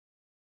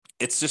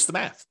 It's just the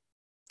math.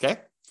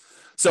 Okay.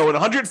 So in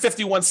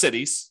 151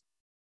 cities,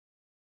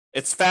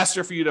 it's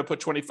faster for you to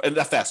put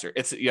not faster.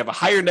 You have a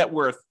higher net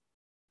worth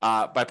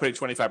by putting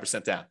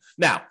 25% down.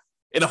 Now,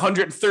 in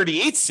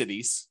 138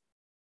 cities,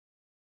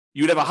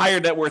 you would have a higher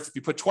net worth if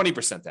you put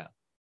 20% down.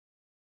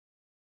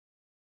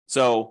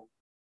 So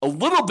a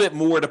little bit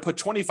more to put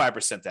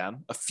 25%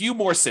 down, a few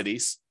more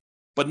cities,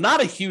 but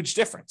not a huge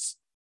difference.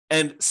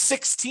 And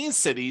 16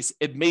 cities,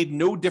 it made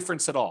no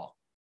difference at all.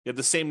 You have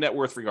the same net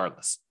worth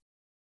regardless.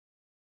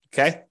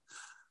 Okay.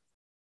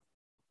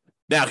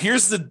 Now,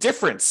 here's the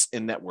difference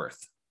in net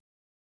worth.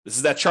 This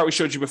is that chart we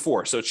showed you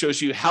before. So it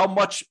shows you how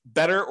much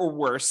better or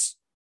worse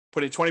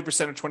putting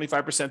 20% or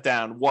 25%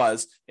 down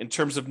was in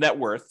terms of net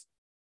worth,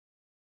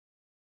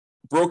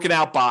 broken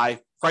out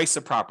by price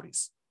of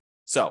properties.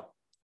 So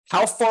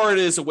how far it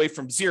is away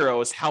from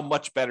zero is how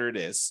much better it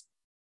is.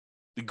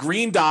 The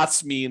green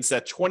dots means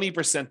that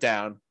 20%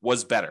 down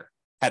was better,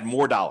 had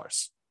more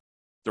dollars.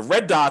 The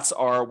red dots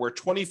are where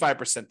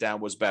 25% down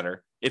was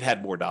better. It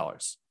had more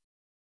dollars.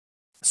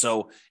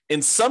 So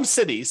in some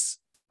cities,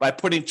 by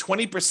putting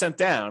 20%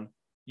 down,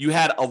 you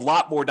had a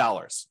lot more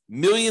dollars,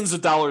 millions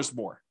of dollars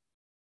more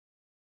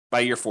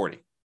by year 40.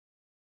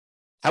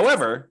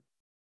 However,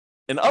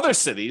 in other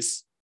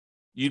cities,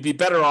 you'd be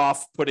better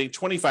off putting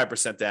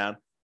 25% down.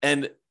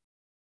 And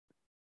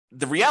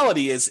the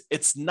reality is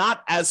it's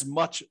not as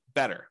much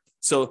better.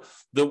 So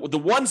the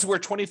ones where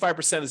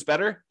 25% is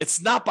better,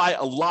 it's not by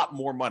a lot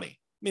more money.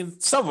 I mean,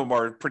 some of them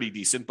are pretty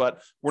decent,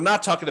 but we're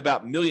not talking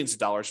about millions of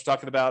dollars. We're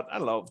talking about, I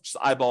don't know, just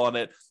eyeballing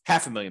it,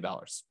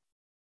 $500,000.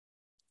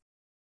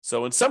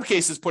 So in some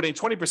cases, putting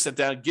 20%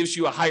 down gives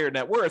you a higher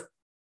net worth,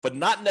 but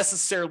not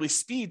necessarily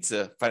speed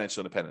to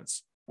financial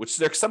independence, which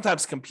they're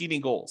sometimes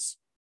competing goals.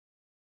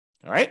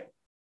 All right.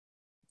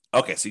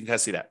 Okay. So you can kind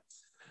of see that.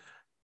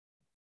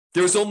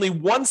 There was only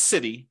one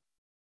city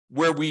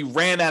where we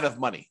ran out of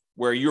money,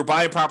 where you were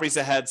buying properties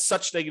that had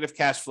such negative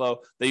cash flow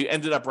that you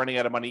ended up running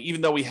out of money,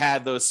 even though we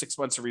had those 6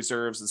 months of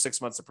reserves and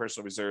 6 months of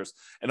personal reserves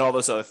and all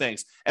those other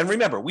things. And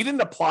remember, we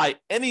didn't apply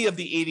any of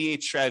the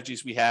 88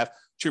 strategies we have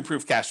to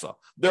improve cash flow.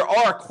 There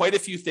are quite a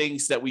few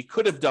things that we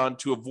could have done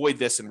to avoid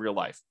this in real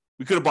life.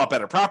 We could have bought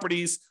better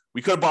properties.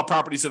 We could have bought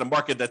properties in a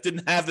market that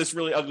didn't have this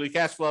really ugly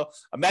cash flow.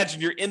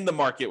 Imagine you're in the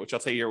market, which I'll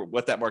tell you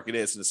what that market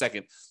is in a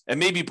second. And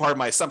maybe part of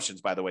my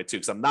assumptions, by the way, too,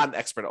 because I'm not an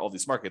expert at all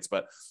these markets,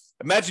 but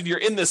imagine you're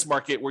in this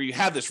market where you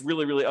have this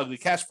really, really ugly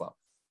cash flow.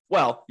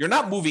 Well, you're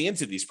not moving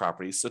into these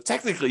properties. So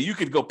technically you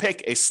could go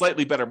pick a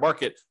slightly better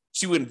market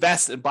to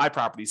invest and buy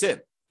properties in.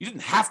 You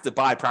didn't have to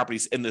buy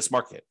properties in this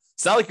market.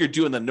 It's not like you're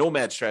doing the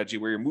nomad strategy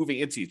where you're moving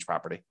into each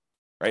property,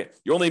 right?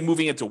 You're only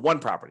moving into one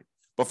property.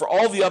 But for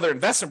all the other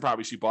investment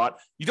properties you bought,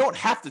 you don't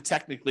have to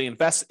technically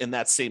invest in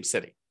that same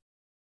city.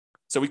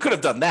 So we could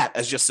have done that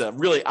as just a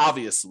really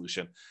obvious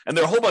solution. And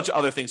there are a whole bunch of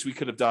other things we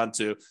could have done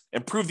to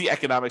improve the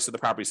economics of the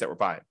properties that we're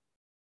buying.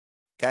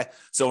 Okay.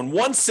 So in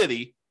one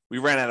city, we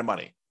ran out of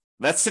money.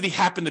 That city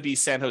happened to be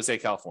San Jose,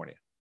 California.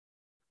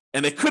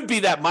 And it could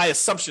be that my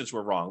assumptions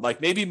were wrong. Like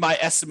maybe my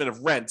estimate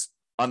of rent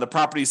on the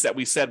properties that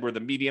we said were the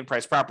median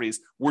price properties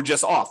were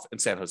just off in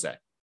San Jose.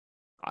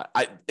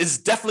 It's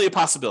definitely a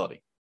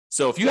possibility.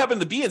 So if you happen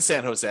to be in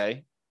San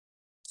Jose,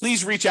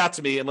 please reach out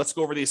to me and let's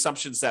go over the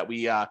assumptions that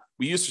we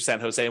used for San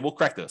Jose and we'll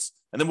correct those.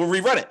 And then we'll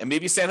rerun it. And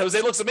maybe San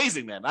Jose looks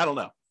amazing then. I don't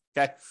know.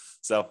 Okay.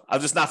 So I'm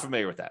just not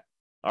familiar with that.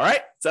 All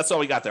right. So that's all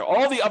we got there.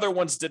 All the other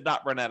ones did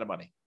not run out of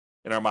money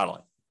in our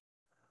modeling.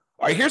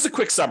 All right. Here's a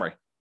quick summary.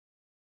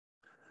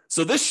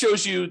 So this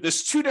shows you,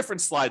 there's two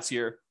different slides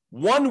here.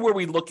 One where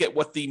we look at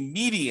what the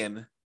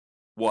median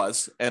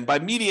was. And by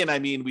median, I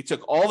mean, we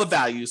took all the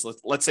values,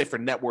 let's say for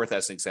net worth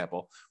as an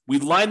example, we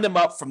lined them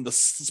up from the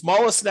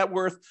smallest net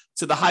worth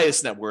to the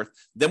highest net worth.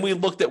 Then we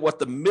looked at what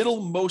the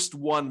middlemost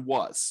one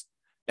was.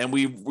 And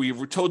we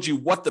told you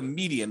what the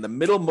median, the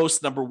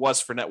middlemost number was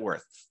for net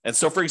worth. And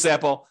so, for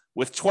example,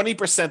 with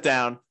 20%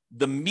 down,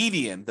 the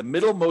median, the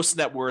middlemost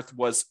net worth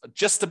was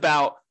just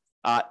about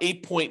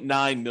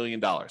 $8.9 million.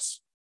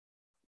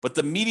 But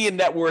the median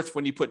net worth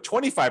when you put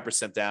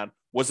 25% down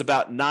was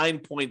about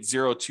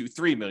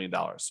 $9.023 million,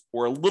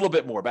 or a little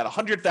bit more, about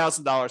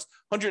 $100,000,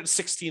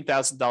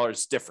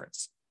 $116,000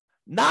 difference.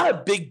 Not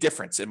a big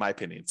difference, in my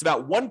opinion. It's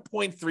about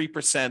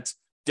 1.3%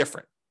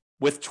 different,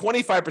 with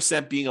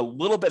 25% being a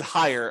little bit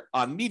higher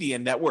on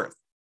median net worth.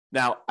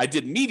 Now, I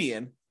did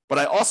median, but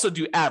I also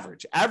do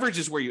average. Average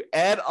is where you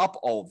add up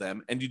all of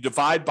them and you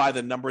divide by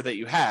the number that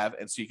you have,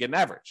 and so you get an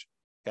average.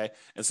 Okay,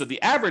 and so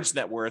the average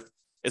net worth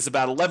is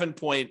about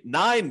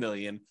 11.9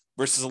 million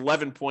versus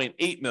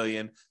 11.8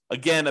 million.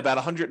 Again, about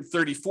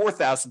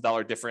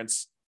 $134,000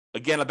 difference.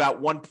 Again,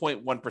 about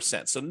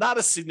 1.1%. So not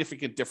a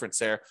significant difference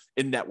there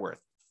in net worth.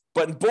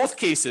 But in both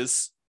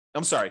cases,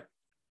 I'm sorry,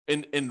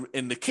 in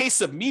the case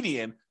of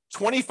median,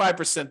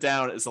 25%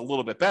 down is a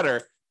little bit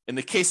better. In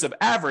the case of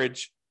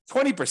average,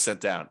 20%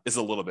 down is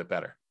a little bit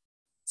better.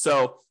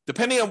 So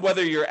depending on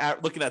whether you're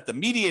looking at the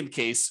median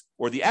case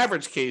or the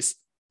average case,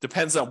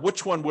 depends on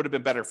which one would have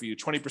been better for you,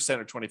 20%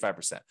 or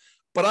 25%.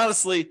 But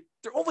honestly,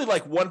 they're only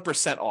like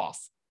 1%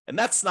 off. And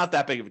that's not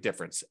that big of a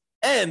difference.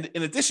 And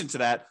in addition to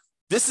that,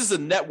 this is a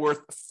net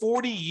worth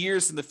 40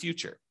 years in the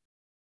future.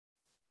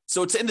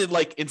 So it's in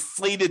like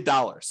inflated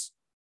dollars.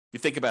 You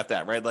think about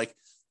that, right? Like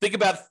think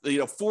about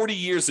 40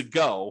 years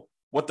ago,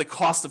 what the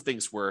cost of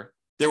things were.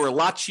 They were a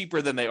lot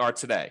cheaper than they are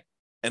today.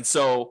 And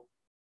so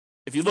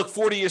if you look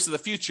 40 years to the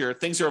future,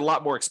 things are a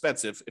lot more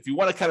expensive. If you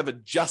want to kind of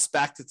adjust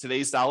back to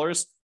today's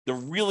dollars, the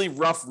really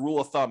rough rule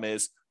of thumb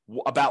is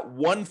about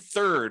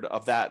 1/3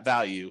 of that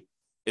value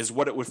is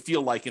what it would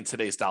feel like in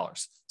today's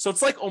dollars. So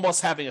it's like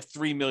almost having a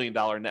 $3 million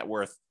net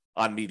worth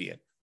on median,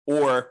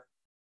 or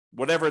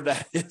whatever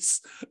that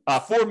is,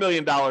 $4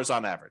 million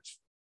on average.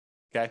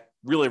 Okay.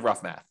 Really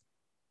rough math.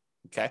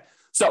 Okay.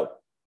 So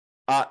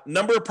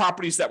number of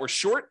properties that were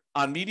short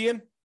on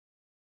median,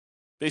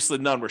 basically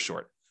none were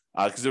short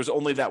because there was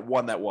only that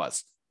one that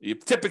was. You're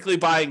typically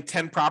buying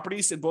 10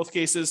 properties in both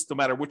cases, no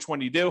matter which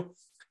one you do.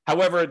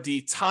 However,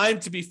 the time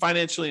to be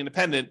financially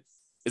independent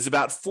is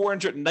about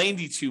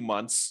 492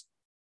 months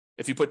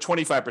if you put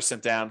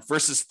 25% down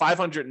versus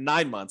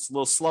 509 months, a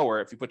little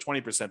slower if you put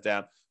 20%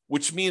 down,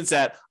 which means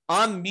that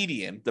on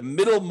median, the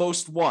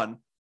middlemost one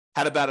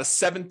had about a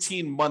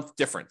 17-month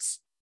difference.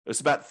 It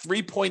was about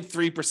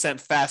 3.3%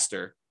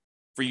 faster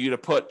for you to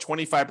put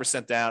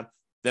 25% down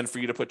than for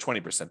you to put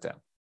 20% down.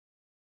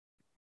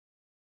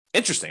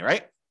 Interesting,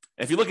 right?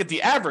 And if you look at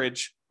the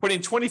average, putting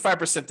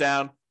 25%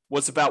 down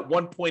was about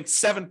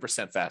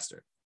 1.7%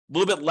 faster, a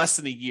little bit less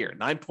than a year,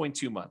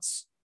 9.2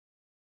 months.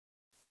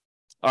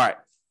 All right.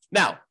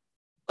 Now,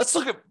 let's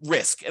look at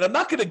risk. And I'm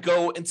not going to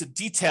go into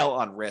detail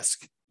on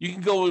risk. You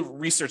can go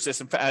research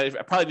this. In fact,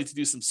 I probably need to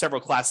do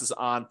several classes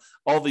on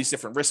all these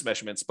different risk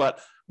measurements. But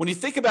when you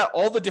think about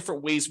all the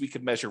different ways we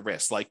could measure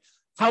risk, like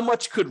how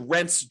much could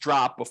rents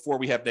drop before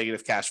we have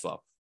negative cash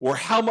flow? Or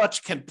how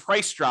much can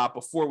price drop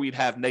before we'd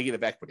have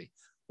negative equity?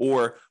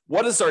 Or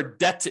what is our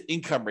debt to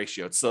income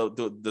ratio? So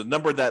the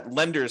number that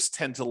lenders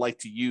tend to like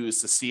to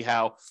use to see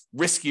how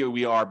risky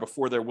we are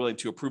before they're willing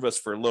to approve us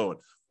for a loan.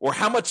 Or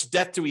how much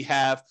debt do we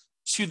have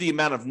to the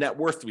amount of net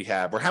worth we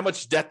have, or how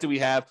much debt do we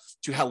have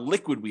to how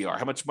liquid we are,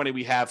 how much money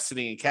we have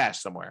sitting in cash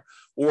somewhere,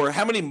 or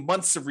how many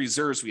months of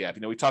reserves we have.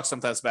 We talk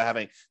sometimes about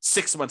having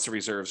 6 months of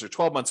reserves or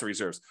 12 months of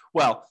reserves.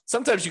 Well,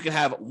 sometimes you can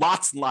have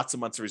lots and lots of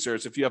months of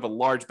reserves if you have a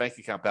large bank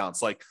account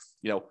balance, like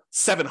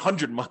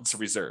 700 months of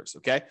reserves.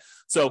 Okay.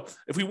 So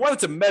if we wanted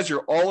to measure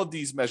all of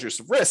these measures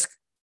of risk,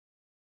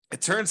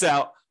 it turns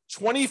out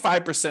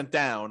 25%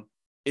 down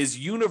is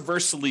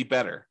universally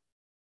better.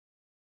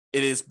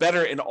 It is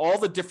better in all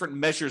the different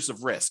measures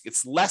of risk.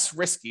 It's less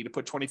risky to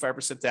put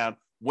 25% down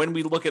when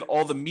we look at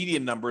all the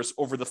median numbers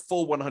over the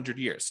full 100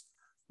 years.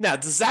 Now,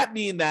 does that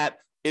mean that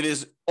it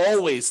is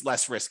always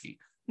less risky?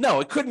 No,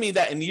 it could mean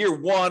that in year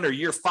 1 or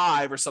year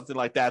 5 or something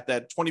like that,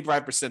 that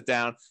 25%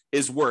 down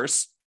is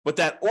worse, but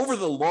that over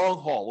the long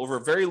haul, over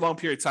a very long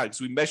period of time, because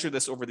we measure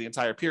this over the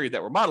entire period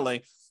that we're modeling,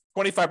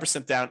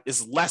 25% down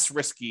is less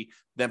risky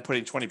than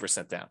putting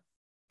 20% down.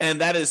 And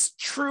that is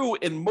true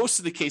in most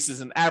of the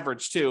cases in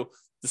average too.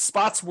 The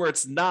spots where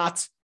it's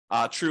not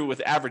true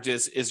with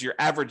averages is your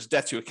average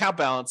debt to account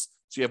balance.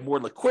 So you have more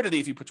liquidity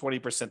if you put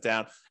 20%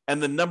 down,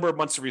 and the number of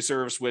months of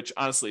reserves, which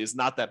honestly is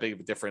not that big of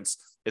a difference.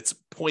 It's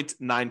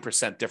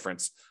 0.9%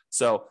 difference.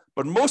 So,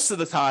 but most of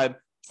the time,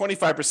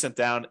 25%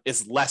 down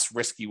is less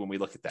risky when we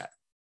look at that.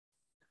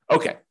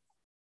 Okay.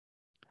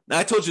 Now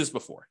I told you this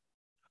before.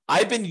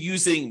 I've been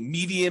using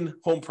median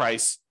home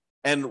price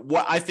and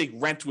what I think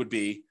rent would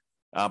be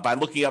by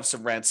looking up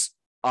some rents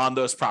on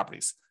those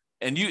properties.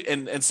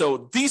 And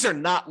so these are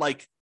not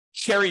like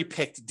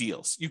cherry-picked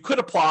deals. You could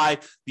apply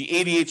the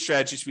 88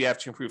 strategies we have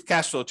to improve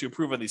cash flow to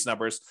improve on these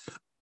numbers.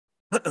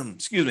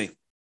 Excuse me.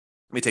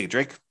 Let me take a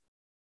drink.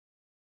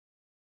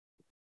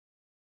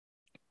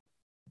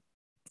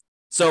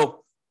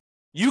 So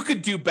you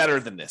could do better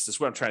than this, is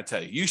what I'm trying to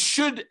tell you. You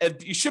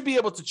should be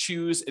able to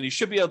choose, and you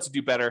should be able to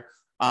do better.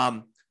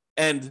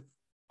 And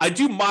I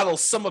do model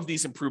some of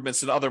these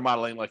improvements in other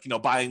modeling, like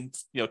buying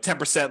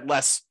 10%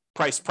 less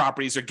price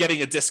properties, or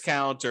getting a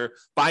discount, or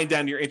buying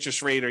down your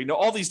interest rate, or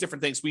all these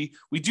different things. We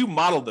do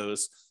model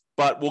those,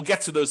 but we'll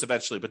get to those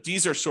eventually. But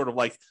these are sort of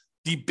like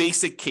the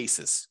basic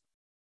cases.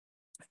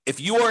 If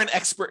you are an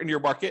expert in your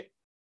market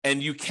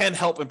and you can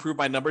help improve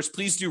my numbers,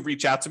 please do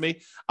reach out to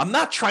me. I'm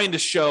not trying to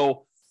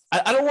show,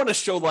 I don't want to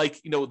show like,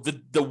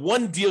 the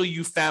one deal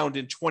you found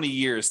in 20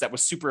 years that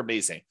was super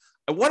amazing.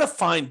 I want to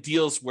find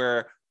deals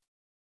where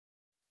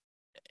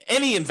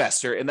any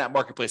investor in that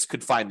marketplace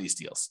could find these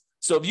deals.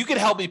 So if you could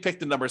help me pick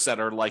the numbers that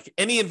are like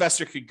any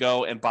investor could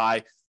go and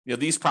buy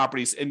these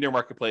properties in your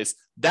marketplace,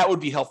 that would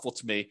be helpful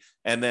to me.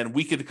 And then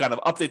we could kind of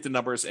update the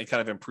numbers and kind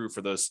of improve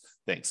for those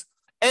things.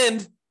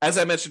 And as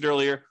I mentioned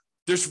earlier,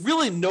 there's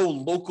really no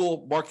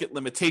local market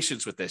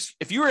limitations with this.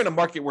 If you're in a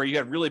market where you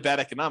have really bad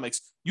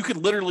economics, you could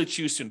literally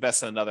choose to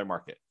invest in another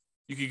market.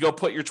 You could go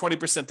put your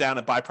 20% down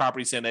and buy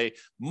properties in a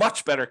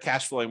much better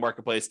cash flowing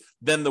marketplace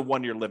than the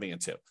one you're living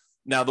into.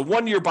 Now, the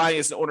one you're buying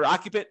as an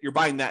owner-occupant, you're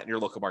buying that in your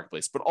local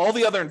marketplace. But all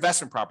the other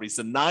investment properties,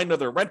 the 9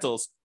 other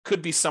rentals,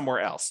 could be somewhere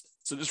else.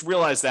 So just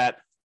realize that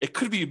it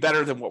could be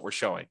better than what we're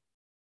showing.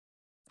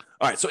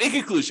 All right, so in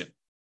conclusion,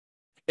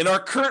 in our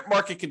current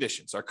market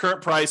conditions, our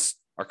current price,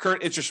 our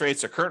current interest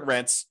rates, our current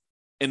rents,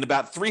 in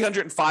about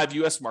 305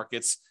 U.S.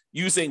 markets,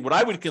 using what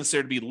I would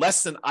consider to be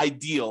less than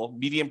ideal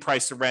median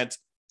price to rent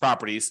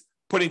properties,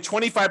 putting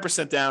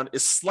 25% down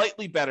is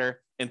slightly better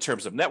in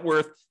terms of net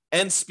worth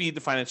and speed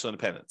to financial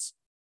independence.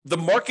 The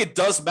market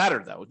does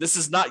matter, though. This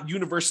is not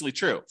universally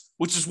true,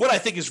 which is what I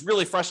think is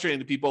really frustrating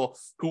to people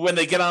who, when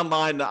they get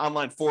online, the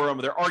online forum,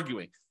 they're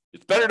arguing.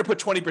 It's better to put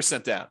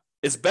 20% down.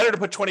 It's better to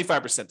put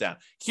 25% down.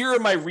 Here are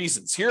my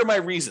reasons. Here are my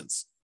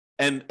reasons.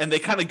 And they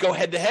kind of go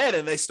head to head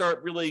and they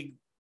start really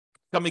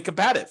becoming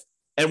combative.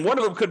 And one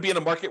of them could be in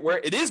a market where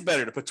it is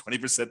better to put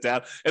 20%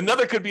 down.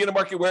 Another could be in a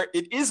market where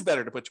it is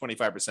better to put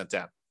 25%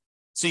 down.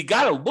 So you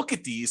got to look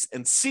at these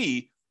and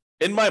see,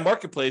 in my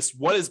marketplace,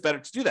 what is better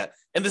to do that?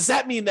 And does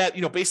that mean that,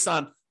 based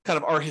on kind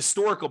of our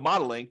historical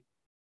modeling,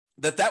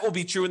 that will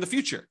be true in the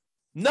future?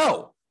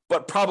 No,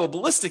 but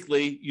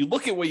probabilistically, you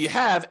look at what you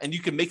have and you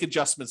can make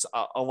adjustments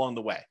along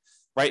the way,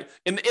 right?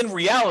 In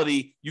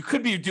reality, you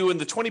could be doing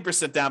the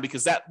 20% down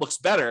because that looks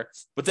better,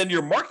 but then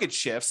your market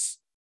shifts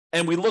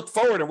and we look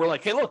forward and we're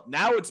like, hey, look,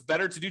 now it's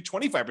better to do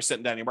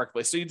 25% down in your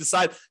marketplace. So you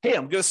decide, hey,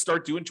 I'm going to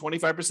start doing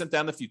 25%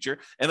 down in the future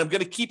and I'm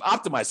going to keep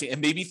optimizing.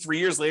 And maybe 3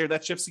 years later,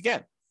 that shifts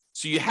again.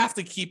 So you have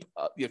to keep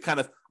kind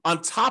of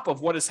on top of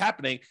what is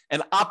happening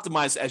and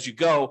optimize as you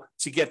go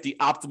to get the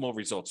optimal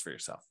results for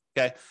yourself.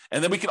 Okay.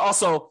 And then we can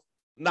also,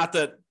 not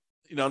that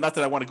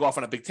I want to go off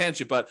on a big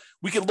tangent, but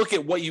we can look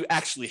at what you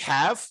actually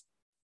have.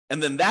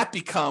 And then that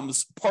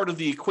becomes part of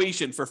the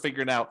equation for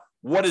figuring out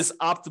what is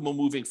optimal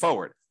moving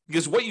forward,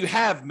 because what you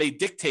have may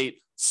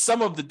dictate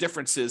some of the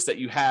differences that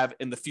you have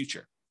in the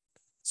future.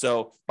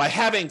 So by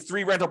having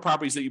 3 rental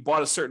properties that you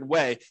bought a certain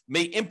way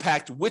may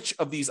impact which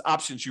of these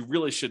options you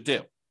really should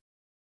do.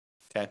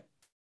 Okay.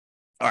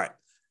 All right.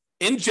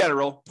 In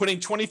general, putting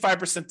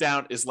 25%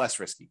 down is less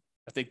risky.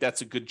 I think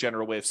that's a good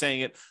general way of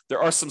saying it.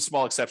 There are some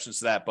small exceptions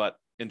to that, but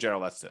in general,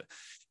 that's it.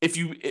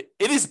 It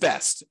is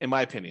best, in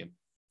my opinion,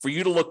 for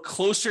you to look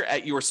closer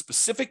at your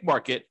specific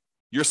market,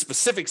 your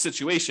specific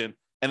situation,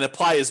 and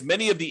apply as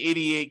many of the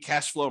 88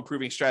 cash flow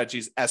improving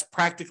strategies as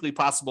practically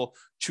possible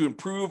to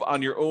improve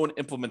on your own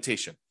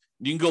implementation.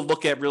 You can go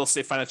look at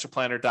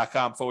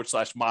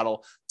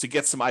realestatefinancialplanner.com/model to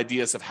get some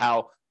ideas of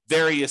how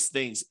various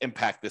things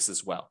impact this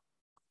as well.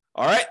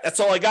 All right, that's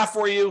all I got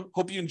for you.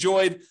 Hope you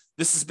enjoyed.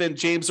 This has been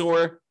James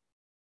Orr.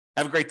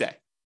 Have a great day.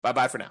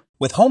 Bye-bye for now.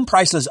 With home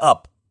prices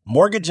up,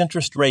 mortgage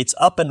interest rates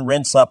up and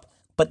rents up,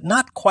 but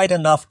not quite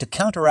enough to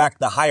counteract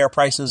the higher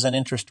prices and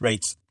interest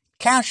rates,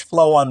 cash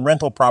flow on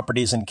rental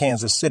properties in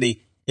Kansas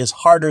City is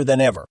harder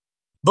than ever.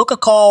 Book a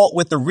call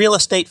with the Real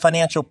Estate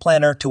Financial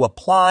Planner to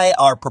apply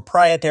our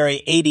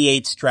proprietary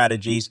 88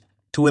 strategies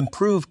to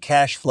improve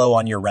cash flow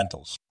on your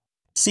rentals.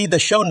 See the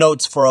show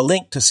notes for a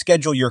link to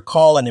schedule your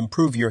call and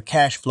improve your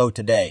cash flow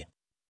today.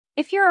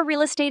 If you're a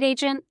real estate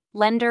agent,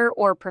 lender,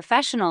 or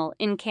professional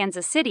in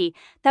Kansas City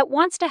that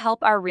wants to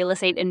help our real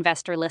estate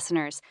investor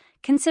listeners,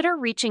 consider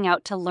reaching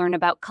out to learn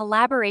about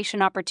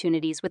collaboration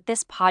opportunities with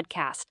this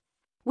podcast.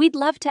 We'd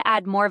love to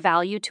add more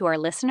value to our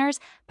listeners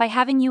by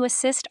having you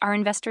assist our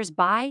investors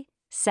buy,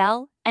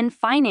 sell, and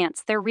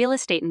finance their real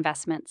estate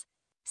investments.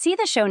 See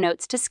the show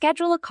notes to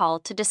schedule a call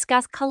to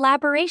discuss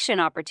collaboration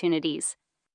opportunities.